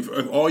 Like, if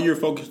all you're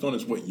focused on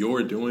is what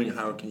you're doing,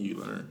 how can you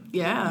learn?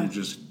 Yeah. You're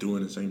just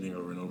doing the same thing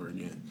over and over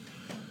again.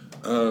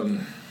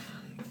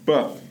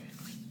 But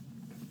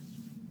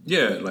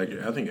yeah, like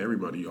I think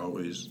everybody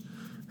always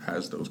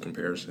has those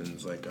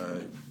comparisons. Like,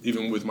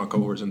 even with my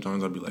cohorts,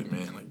 sometimes I'll be like,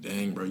 man, like,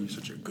 dang, bro, you're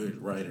such a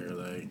good writer.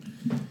 Like,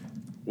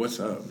 what's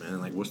up, man?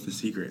 Like, what's the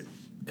secret?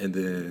 And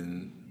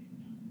then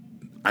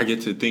I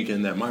get to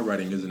thinking that my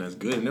writing isn't as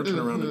good, and they'll turn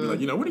around and be like,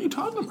 you know, what are you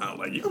talking about?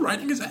 Like, your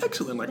writing is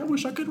excellent. Like, I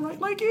wish I could write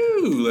like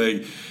you.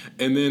 Like,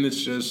 and then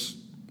it's just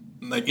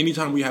like,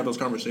 anytime we have those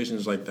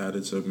conversations like that,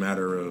 it's a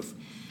matter of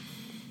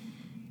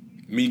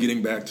me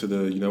getting back to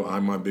the, you know,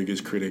 I'm my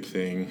biggest critic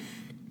thing.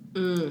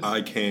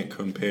 I can't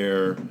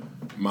compare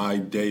my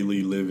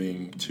daily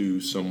living to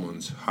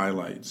someone's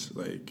highlights.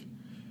 Like,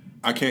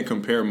 I can't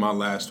compare my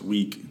last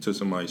week to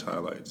somebody's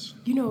highlights.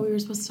 You know what we were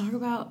supposed to talk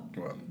about?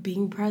 What?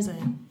 Being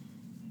present.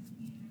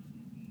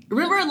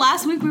 Remember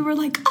last week we were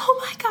like,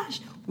 oh my gosh,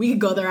 we could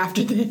go there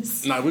after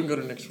this. Nah, we can go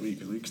to next week,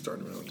 because we can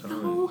start around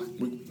time. No.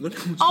 Look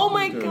how much oh time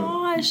my we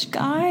got. gosh,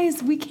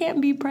 guys, we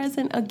can't be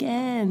present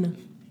again.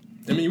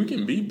 I mean, we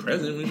can be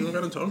present, we just don't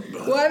got to talk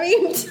about it. Well, I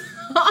mean,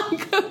 talk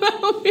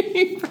about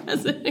being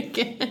present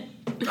again.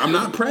 I'm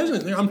not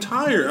present. I'm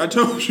tired. I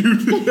told you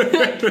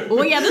that.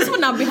 Well, yeah, this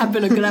would not have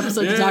been a good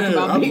episode to talk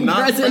about being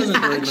present,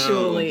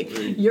 actually.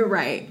 Right. You're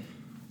right.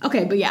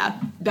 Okay, but yeah,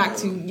 back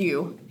to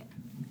you.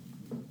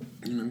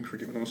 I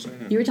forget what I was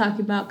saying. You were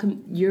talking about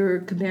you're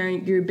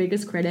comparing your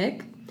biggest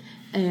critic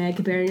and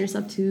comparing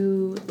yourself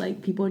to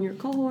like people in your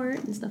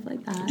cohort and stuff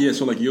like that. Yeah,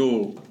 so like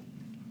you'll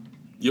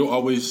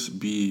always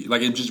be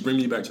like, it just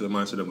brings me back to the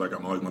mindset of like,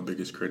 I'm always my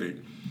biggest critic.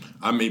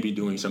 I may be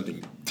doing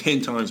something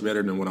 10 times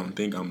better than what I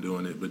think I'm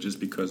doing it, but just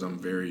because I'm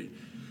very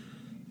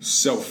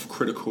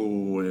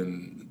self-critical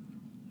and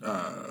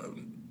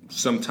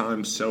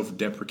sometimes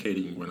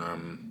self-deprecating when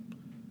I'm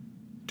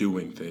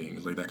doing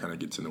things, like that kind of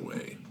gets in the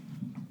way.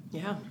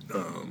 Yeah.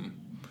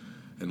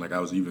 And like, I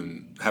was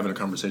even having a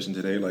conversation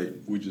today, like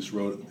we just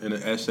wrote an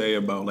essay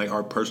about like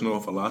our personal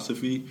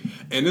philosophy,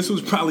 and this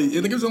was probably,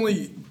 I think it was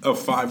only a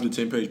 5 to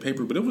 10 page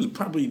paper, but it was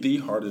probably the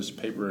hardest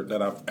paper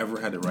that I've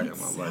ever had to write in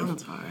my life.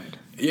 Sounds hard.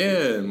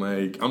 Yeah, and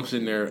like I'm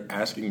sitting there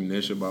asking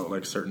Nish about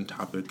like certain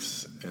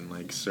topics and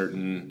like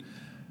certain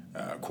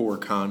core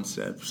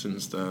concepts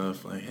and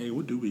stuff. Like, hey,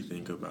 what do we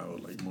think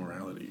about like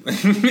morality?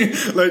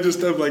 Like just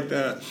stuff like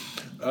that.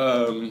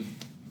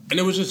 And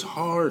it was just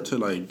hard to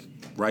like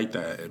write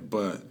that,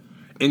 but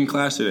in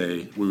class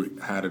today, we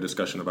had a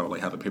discussion about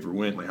like how the paper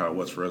went, like how it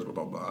was for us, blah,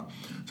 blah, blah.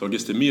 So it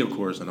gets to me, of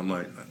course, and I'm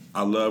like,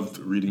 I loved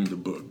reading the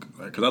book.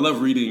 Because I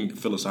love reading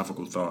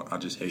philosophical thought. I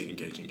just hate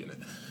engaging in it.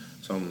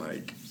 So I'm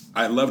like,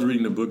 I loved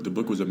reading the book. The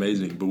book was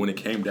amazing. But when it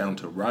came down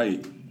to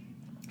write,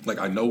 like,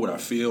 I know what I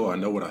feel, I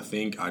know what I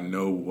think, I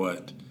know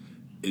what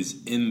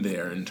is in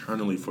there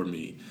internally for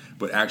me,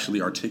 but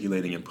actually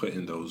articulating and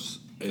putting those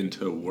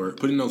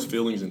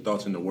feelings and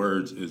thoughts into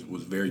words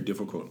was very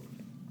difficult.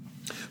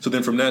 So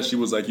then from that, she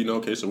was like,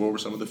 okay, so what were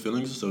some of the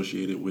feelings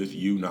associated with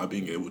you not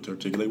being able to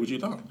articulate what you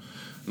thought?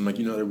 I'm like,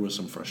 there was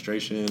some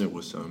frustration, there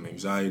was some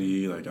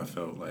anxiety, like I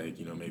felt like,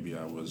 maybe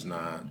I was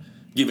not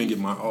giving it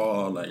my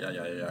all, like,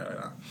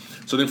 yeah.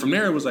 So then from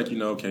there, it was like,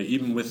 okay,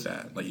 even with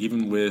that, like,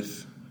 even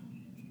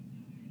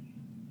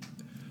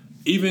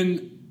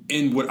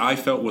in what I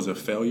felt was a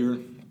failure,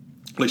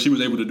 like, she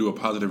was able to do a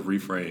positive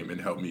reframe and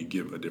help me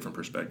give a different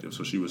perspective.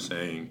 So she was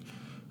saying,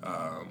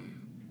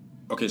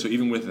 okay, so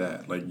even with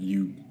that, like,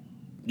 you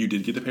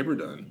did get the paper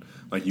done.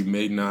 Like, you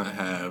may not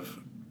have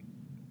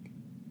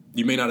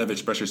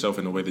expressed yourself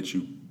in the way that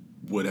you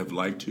would have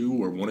liked to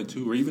or wanted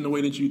to, or even the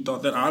way that you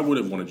thought that I would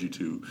have wanted you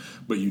to,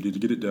 but you did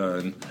get it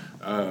done.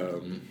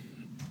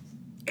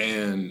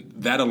 And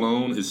that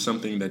alone is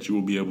something that you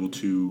will be able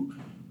to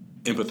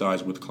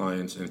empathize with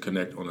clients and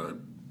connect on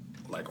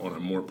a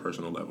more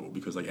personal level,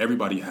 because like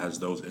everybody has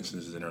those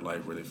instances in their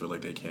life where they feel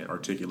like they can't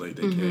articulate,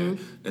 they can't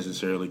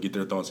necessarily get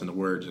their thoughts into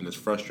words, and it's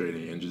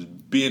frustrating. And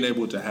just being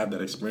able to have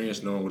that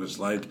experience, knowing what it's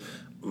like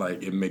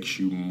it makes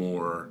you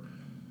more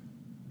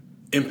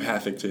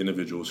empathic to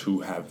individuals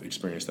who have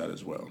experienced that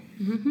as well.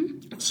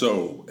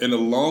 So in a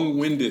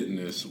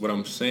long-windedness, what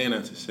I'm saying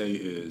that to say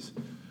is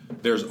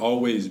there's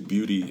always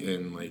beauty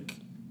in like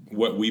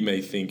what we may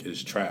think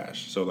is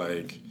trash. So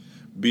like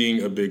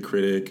being a big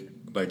critic,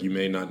 like you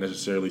may not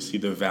necessarily see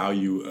the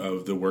value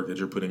of the work that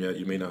you're putting out.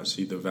 You may not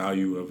see the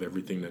value of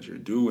everything that you're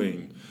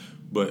doing,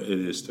 but it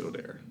is still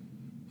there.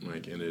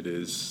 Like, and it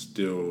is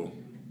still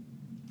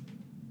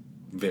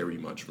very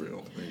much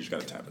real. And you just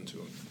got to tap into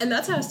it. And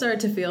that's how I started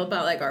to feel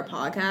about like our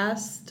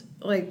podcast.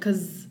 Like,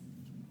 because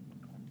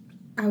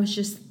I was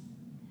just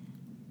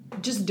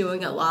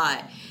doing a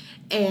lot.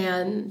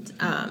 And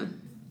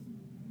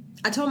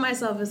I told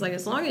myself, it's like,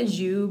 as long as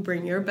you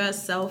bring your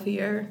best self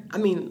here, I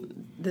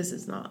mean, this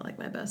is not like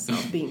my best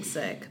self being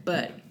sick,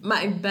 but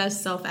my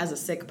best self as a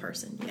sick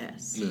person,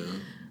 yes. Yeah.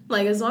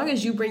 Like, as long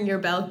as you bring your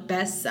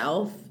best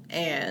self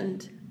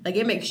and, like,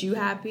 it makes you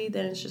happy,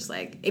 then it's just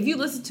like, if you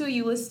listen to it,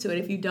 you listen to it.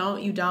 If you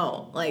don't, you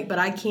don't. Like, but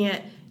I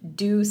can't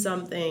do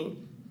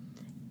something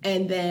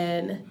and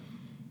then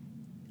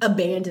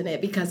abandon it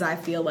because I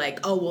feel like,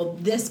 oh, well,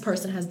 this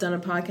person has done a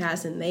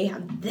podcast and they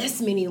have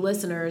this many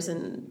listeners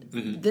and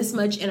this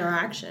much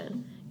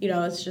interaction.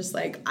 It's just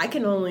like, I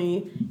can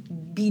only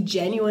be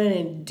genuine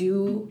and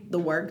do the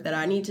work that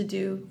I need to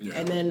do. Yeah.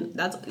 And then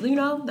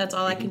that's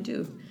all I can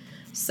do.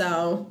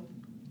 So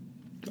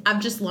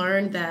I've just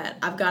learned that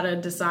I've got to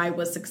decide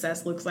what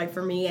success looks like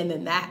for me, and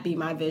then that be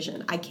my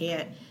vision. I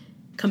can't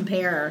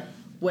compare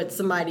what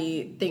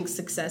somebody thinks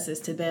success is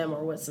to them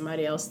or what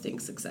somebody else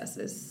thinks success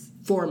is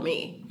for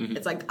me.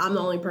 It's like, I'm the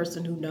only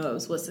person who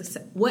knows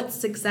what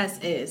success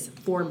is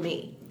for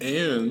me.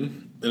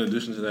 And in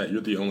addition to that,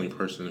 you're the only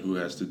person who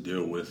has to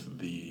deal with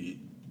the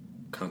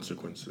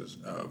consequences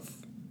of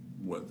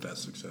what that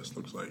success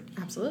looks like.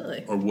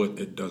 Absolutely. Or what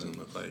it doesn't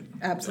look like.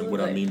 Absolutely.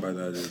 And what I mean by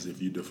that is,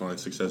 if you define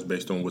success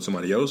based on what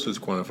somebody else has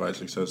quantified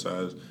success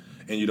as,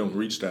 and you don't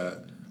reach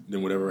that,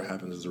 then whatever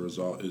happens as a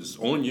result is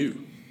on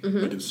you.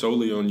 Like, it's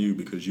solely on you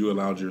because you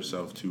allowed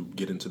yourself to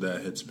get into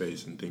that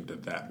headspace and think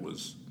that that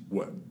was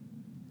what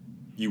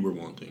you were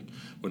wanting.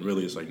 When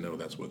really it's like, no,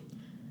 that's what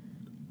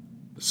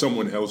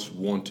someone else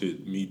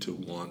wanted me to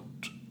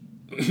want.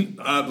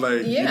 I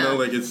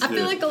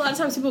feel like a lot of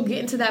times people get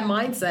into that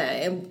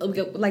mindset, and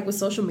like with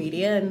social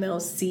media, and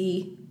they'll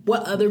see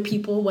what other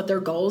people, what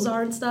their goals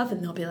are and stuff,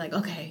 and they'll be like,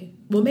 okay,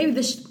 well, maybe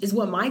this is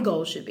what my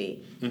goal should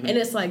be. And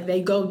it's like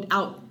they go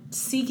out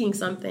seeking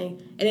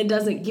something and it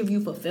doesn't give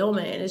you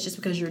fulfillment, and it's just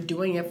because you're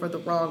doing it for the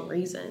wrong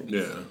reason.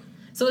 Yeah.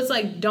 So it's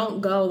like,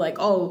 don't go like,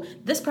 oh,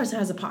 this person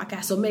has a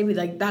podcast, so maybe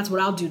like that's what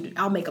I'll do.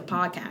 I'll make a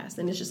podcast.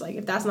 And it's just like,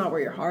 if that's not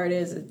where your heart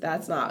is, if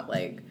that's not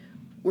like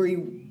where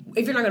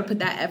if you're not going to put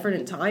that effort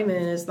and time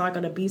in, it's not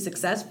going to be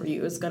success for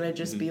you. It's going to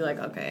just be like,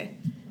 okay,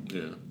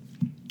 yeah,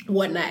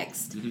 what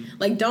next?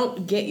 Like,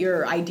 don't get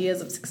your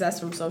ideas of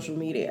success from social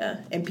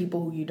media and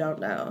people who you don't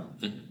know,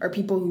 or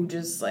people who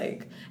just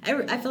like,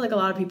 I feel like a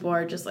lot of people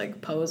are just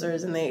like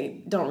posers and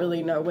they don't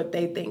really know what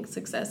they think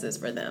success is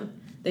for them.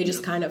 They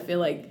just kind of feel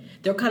like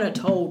they're kind of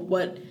told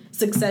what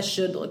success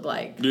should look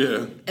like.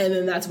 Yeah. And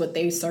then that's what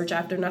they search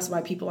after, and that's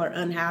why people are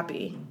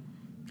unhappy.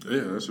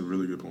 Yeah, that's a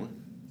really good point.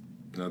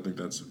 And I think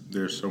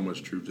there's so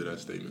much truth to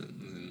that statement.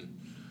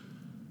 And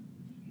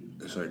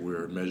it's like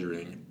we're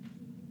measuring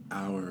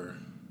our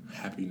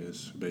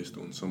happiness based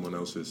on someone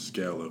else's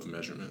scale of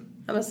measurement.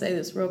 I'm going to say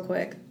this real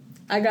quick.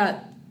 I've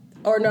got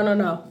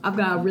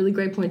a really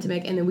great point to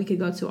make, and then we could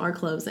go to our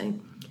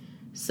closing.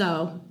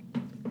 So.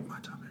 My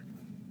topic.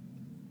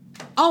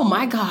 Oh,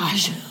 my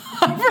gosh.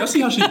 That's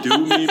how she do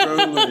me, bro.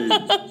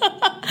 Like.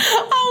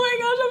 Oh my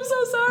gosh, I'm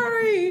so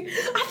sorry.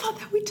 I thought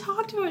that we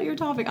talked about your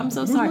topic. I'm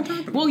so sorry.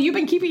 Well, you've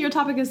been keeping your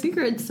topic a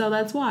secret, so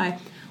that's why.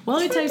 Well,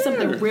 let me tell you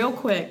something real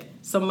quick.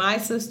 So my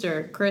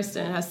sister,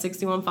 Kristen, has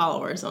 61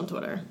 followers on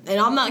Twitter.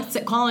 And I'm not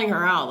calling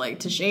her out,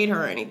 like, to shade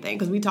her or anything,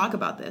 because we talk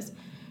about this.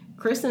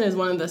 Kristen is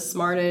one of the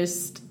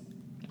smartest,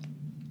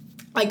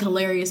 like,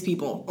 hilarious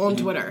people on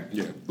Twitter.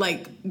 Yeah.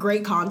 Like,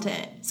 great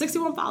content.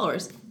 61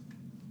 followers.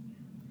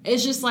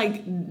 It's just,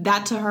 like,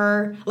 that to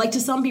her. Like, to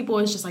some people,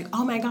 it's just like,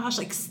 oh, my gosh,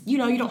 like, you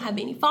know, you don't have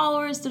any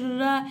followers,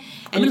 da-da-da.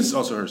 I mean, it's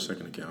also her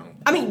second account.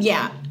 I mean,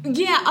 yeah.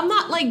 Yeah, I'm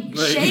not, like,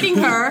 shading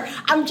her.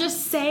 I'm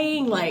just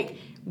saying, like,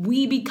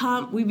 we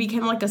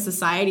became like a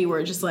society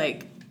where just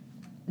like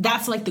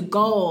that's like the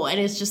goal, and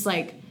it's just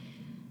like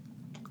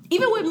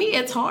even with me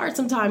it's hard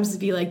sometimes to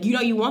be like, you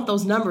know, you want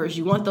those numbers,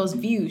 you want those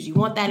views, you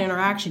want that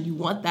interaction, you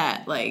want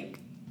that, like,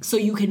 so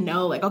you can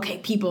know like, okay,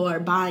 people are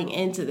buying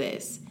into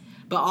this.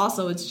 But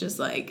also it's just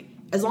like,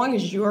 as long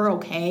as you're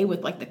okay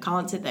with like the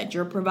content that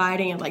you're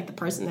providing and like the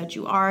person that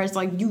you are, it's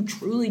like you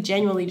truly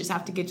genuinely just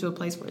have to get to a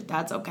place where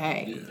that's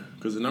okay. Yeah,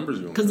 because the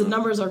numbers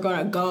are going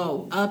to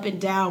go up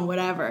and down,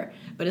 whatever.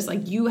 But it's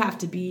like you have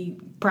to be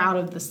proud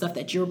of the stuff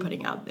that you're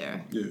putting out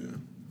there. Yeah,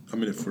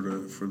 I'm in it for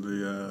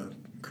the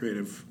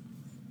creative.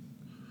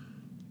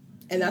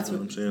 And that's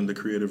what I'm saying, the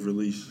creative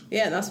release.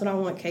 Yeah, that's what I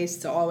want Case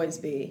to always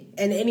be.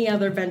 And any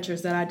other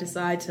ventures that I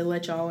decide to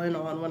let y'all in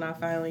on when I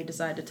finally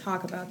decide to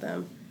talk about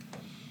them,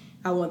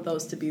 I want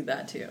those to be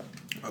that too.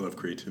 I love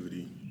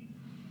creativity.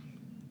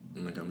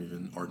 And like I'm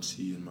even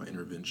artsy in my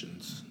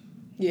interventions.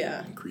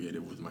 Yeah. I'm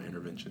creative with my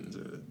interventions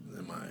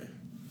in my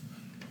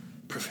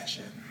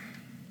profession.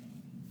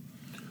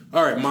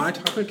 All right, my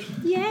topic.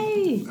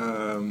 Yay!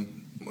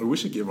 We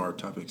should give our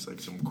topics like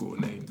some cool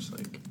names.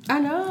 Like I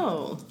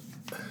know.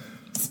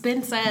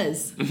 Spin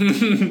says.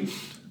 I'm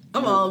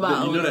all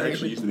about. You know that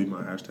actually used to be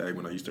my hashtag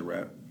when I used to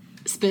rap.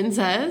 Spin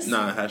says.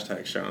 Nah,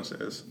 hashtag Sean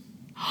says.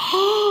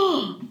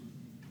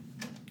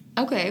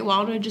 Okay, why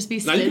don't it just be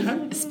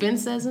Spin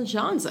says and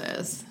Sean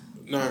says?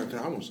 Nah,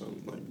 I want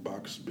some like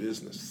box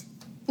business.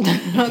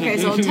 Okay,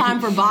 so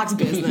time for box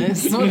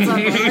business. What's up,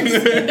 Box?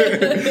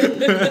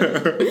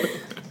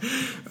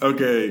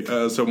 Okay,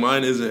 so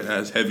mine isn't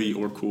as heavy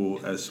or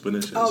cool as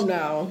Spinach's. Oh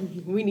no,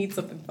 we need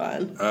something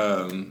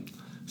fun.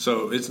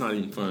 So it's not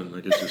even fun.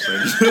 Like it's just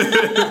like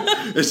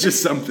it's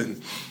just something.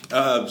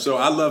 So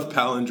I love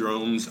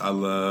palindromes. I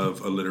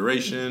love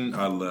alliteration.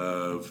 I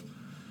love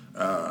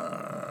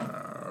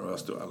what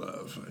else do I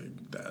love?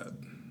 Like that.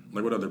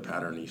 Like what other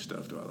patterny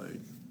stuff do I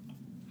like?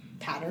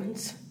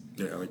 Patterns.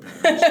 Yeah, I like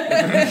patterns.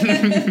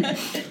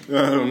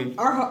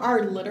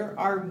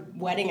 Our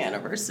wedding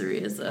anniversary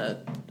is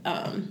a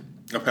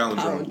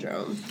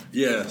palindrome.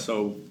 Yeah,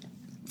 so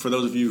for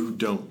those of you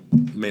who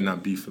may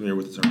not be familiar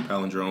with the term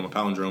palindrome, a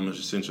palindrome is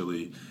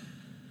essentially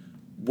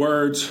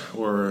words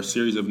or a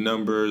series of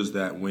numbers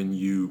that when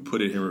you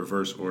put it in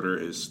reverse order,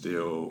 it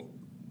still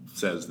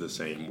says the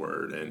same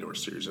word and or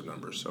series of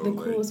numbers. So the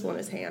coolest one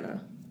is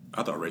Hannah.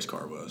 I thought race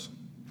car was.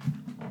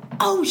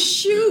 Oh,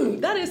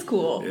 shoot. That is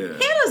cool. Yeah.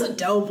 Hannah's a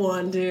dope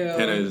one, dude.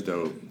 Hannah is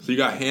dope. So you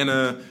got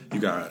Hannah, you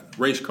got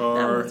race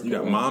car, you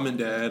got mom and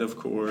dad, of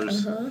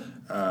course. So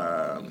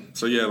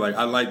yeah, like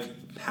I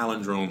like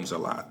palindromes a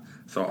lot.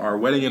 So our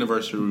wedding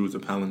anniversary was a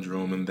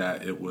palindrome in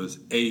that it was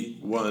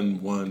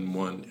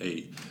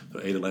 81118. So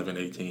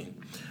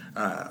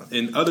 8/11/18.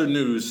 In other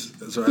news,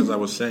 so as I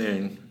was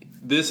saying,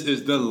 this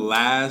is the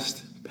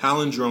last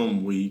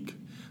palindrome week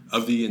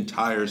of the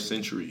entire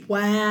century. Wow.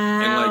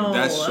 And like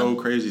that's so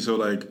crazy. So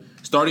like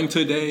starting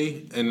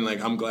today, and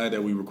like I'm glad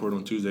that we record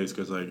on Tuesdays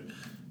because like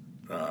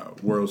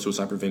World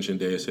Suicide Prevention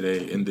Day is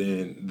today, and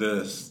then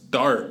the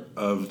start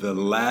of the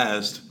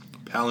last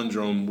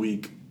palindrome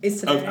week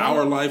of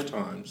our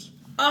lifetimes.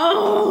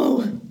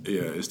 Oh,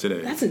 yeah, it's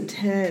today. That's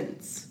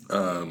intense.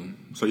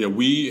 So yeah,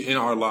 we in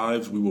our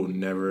lives we will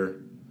never.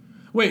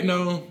 Wait,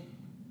 no.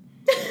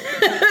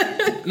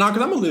 Nah,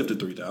 because I'm gonna live to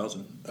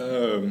 3,000.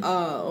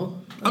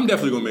 I'm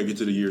definitely gonna make it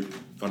to the year.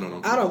 Oh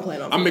no. I don't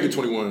plan on. I'm making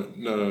 21.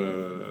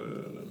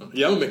 No.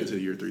 Yeah, I'm gonna make it to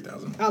the year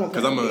 3,000. I don't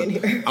plan on being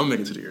here. I'm gonna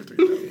make it to the year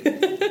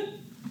 3,000.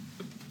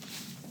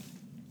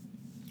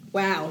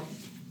 Wow.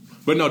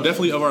 But no,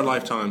 definitely of our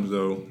lifetimes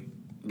though,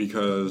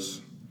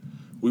 because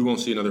we won't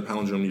see another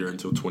palindrome year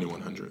until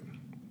 2100.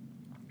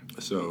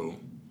 So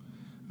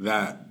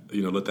that,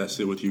 let that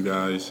sit with you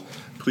guys.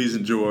 Please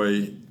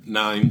enjoy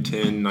 9,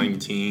 10,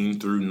 19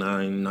 through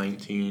 9,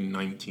 19,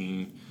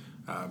 19,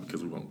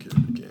 because we won't get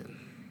it again.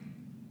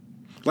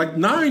 Like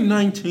 9,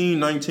 19,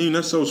 19,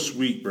 that's so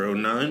sweet, bro.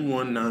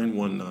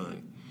 91919.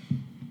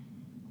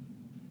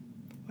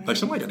 Like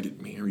somebody got to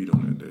get married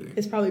on that day.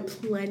 There's probably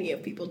plenty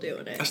of people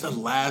doing it. That's the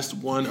last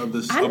one of our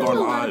lives. I know a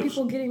lot of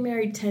people getting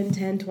married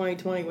 10-10,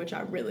 20-20, which I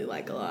really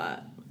like a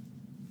lot.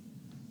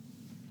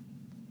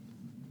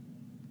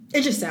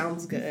 It just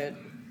sounds good.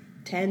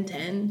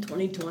 10-10,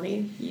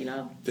 20-20,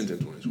 10-10,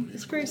 20-20.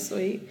 It's pretty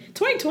sweet.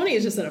 2020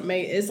 is just an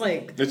amazing. It's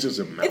like it's just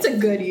a mouthful. It's a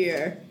good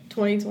year.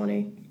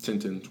 2020.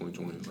 10-10,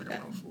 20-20 is like a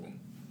mouthful.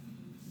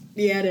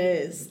 Yeah, it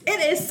is.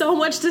 It is so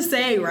much to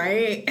say,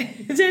 right?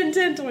 10-10,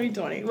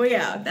 2020. Well,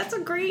 yeah, that's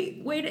a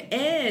great way to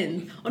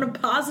end on a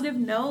positive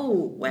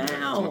note.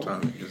 Wow.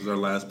 This is our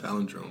last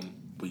palindrome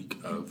week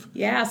of.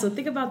 Yeah, so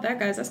think about that,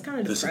 guys. That's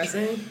kind of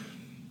depressing.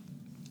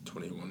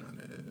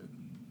 2100.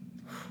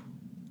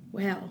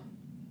 Well,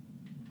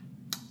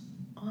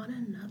 on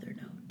another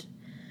note.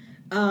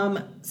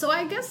 So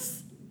I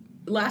guess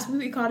last week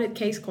we called it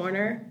Case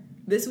Corner.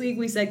 This week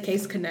we said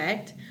Case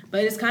Connect,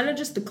 but it's kind of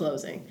just the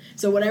closing.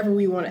 So whatever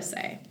we want to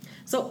say.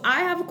 So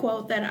I have a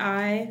quote that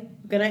I'm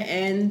going to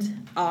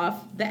end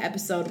off the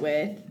episode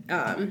with.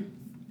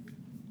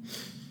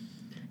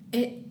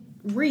 It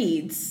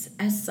reads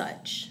as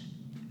such.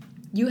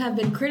 You have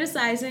been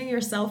criticizing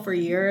yourself for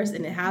years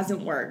and it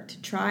hasn't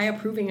worked. Try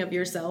approving of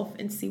yourself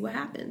and see what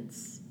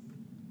happens.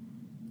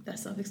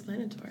 That's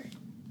self-explanatory.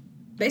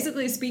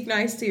 Basically, speak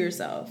nice to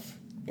yourself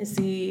and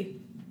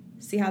see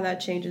how that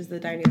changes the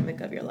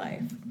dynamic of your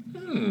life.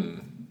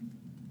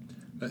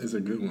 That is a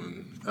good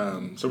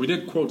one. So we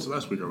did quotes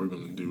last week. Are we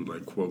going to do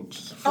like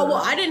quotes?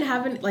 I didn't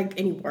have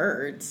any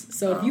words.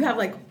 So if you have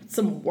like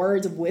some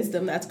words of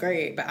wisdom, that's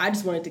great. But I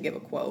just wanted to give a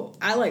quote.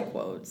 I like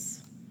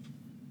quotes.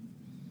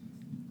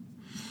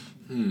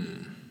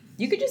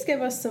 You could just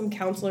give us some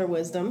counselor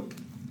wisdom.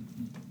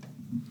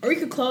 Or you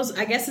could close,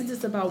 I guess since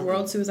it's about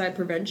World Suicide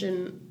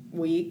Prevention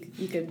Week,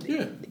 you could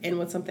end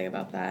with something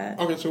about that.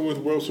 Okay, so with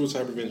World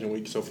Suicide Prevention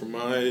Week, so for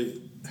my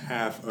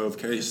half of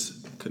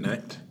Case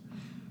Connect,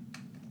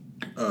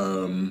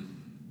 I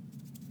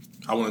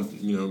want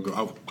to,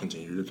 I'll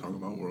continue to talk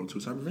about World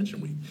Suicide Prevention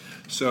Week.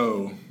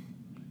 So,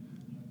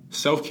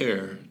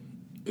 self-care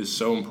is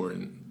so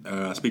important.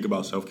 I speak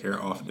about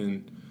self-care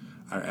often.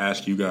 I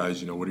ask you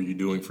guys, what are you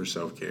doing for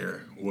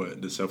self-care?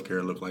 What does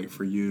self-care look like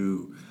for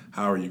you?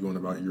 How are you going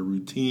about your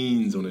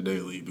routines on a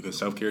daily? Because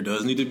self-care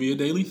does need to be a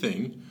daily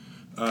thing.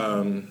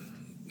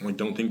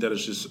 Don't think that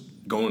it's just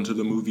going to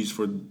the movies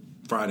for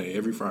Friday,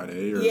 every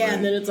Friday. Or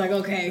and then it's like,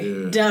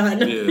 okay, done.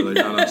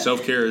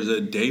 Self-care is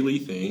a daily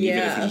thing. Even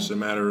if it's just a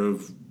matter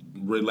of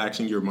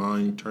relaxing your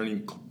mind,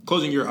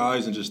 closing your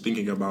eyes and just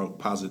thinking about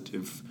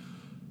positive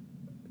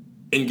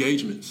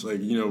engagements.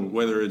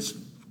 Whether it's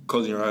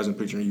closing your eyes and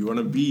picturing you on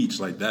a beach,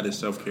 that is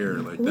self-care.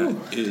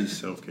 That is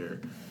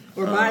self-care.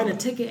 Or buying a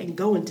ticket and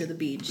going to the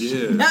beach.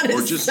 Yeah.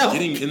 Or just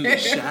getting in the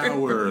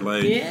shower.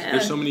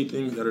 There's so many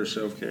things that are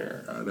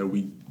self-care that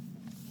we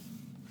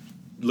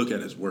look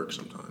at as work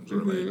sometimes.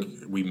 Or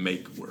we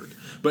make work.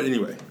 But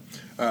anyway,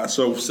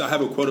 so I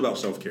have a quote about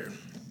self-care.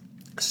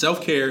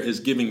 Self-care is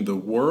giving the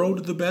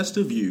world the best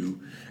of you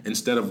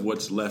instead of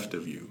what's left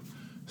of you.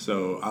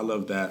 So I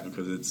love that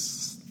because it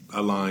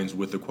aligns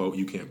with the quote,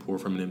 you can't pour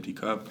from an empty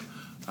cup.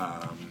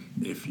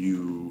 If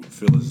you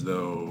feel as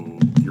though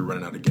you're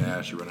running out of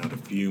gas, you're running out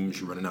of fumes,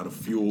 you're running out of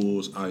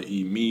fuels,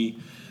 i.e. me,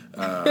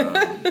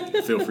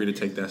 feel free to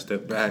take that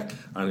step back.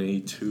 I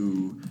need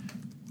to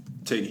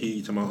take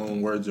heed to my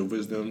own words of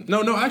wisdom.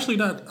 No, actually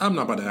not. I'm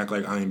not about to act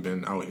like I ain't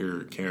been out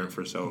here caring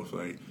for self.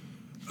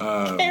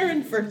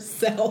 Caring for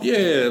self.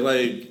 Yeah,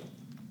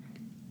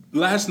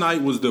 last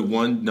night was the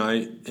one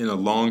night in a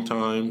long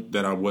time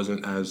that I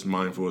wasn't as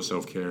mindful of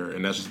self-care,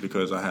 and that's just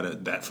because I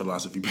had that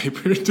philosophy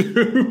paper to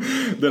do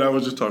that I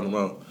was just talking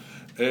about.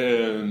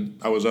 And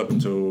I was up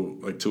until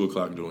 2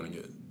 o'clock doing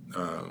it.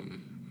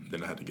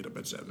 Then I had to get up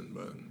at 7,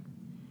 but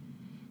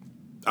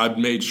I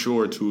made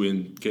sure to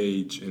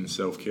engage in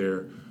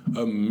self-care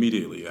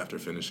immediately after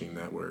finishing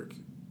that work.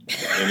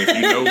 And if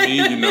you know me,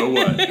 you know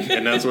what.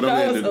 And that's what I'm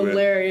ended with. That was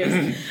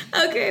hilarious.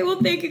 Okay, well,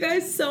 thank you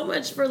guys so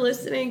much for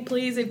listening.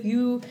 Please, if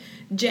you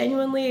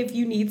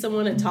need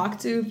someone to talk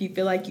to, if you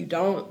feel like you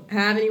don't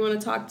have anyone to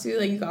talk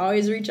to, you can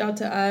always reach out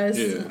to us.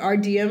 Yeah. Our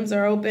DMs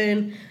are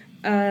open.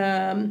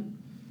 And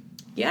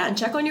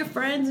check on your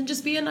friends and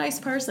just be a nice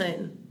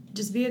person.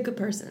 Just be a good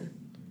person.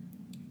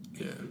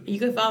 Yeah. You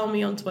can follow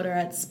me on Twitter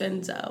at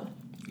Spenzo.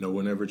 No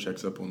one ever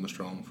checks up on the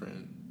strong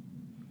friend.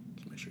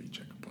 Just make sure you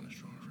check up on the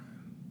strong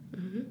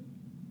friend.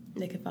 Mm-hmm.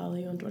 They can follow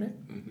you on Twitter.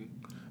 Mm-hmm.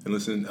 And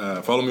listen,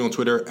 follow me on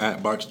Twitter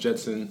at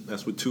BoxJetson.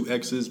 That's with 2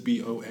 X's,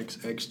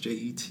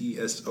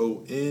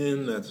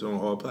 BoxJetson. That's on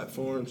all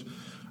platforms.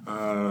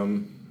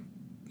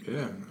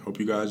 Hope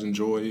you guys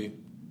enjoy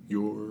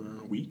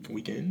your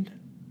weekend.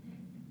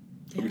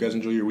 Hope you guys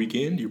enjoy your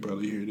weekend. You'll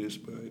probably hear this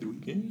by the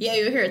weekend. Yeah,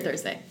 you'll hear it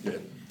Thursday. Yeah.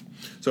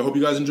 So I hope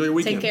you guys enjoy your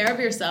weekend. Take care of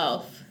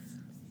yourself.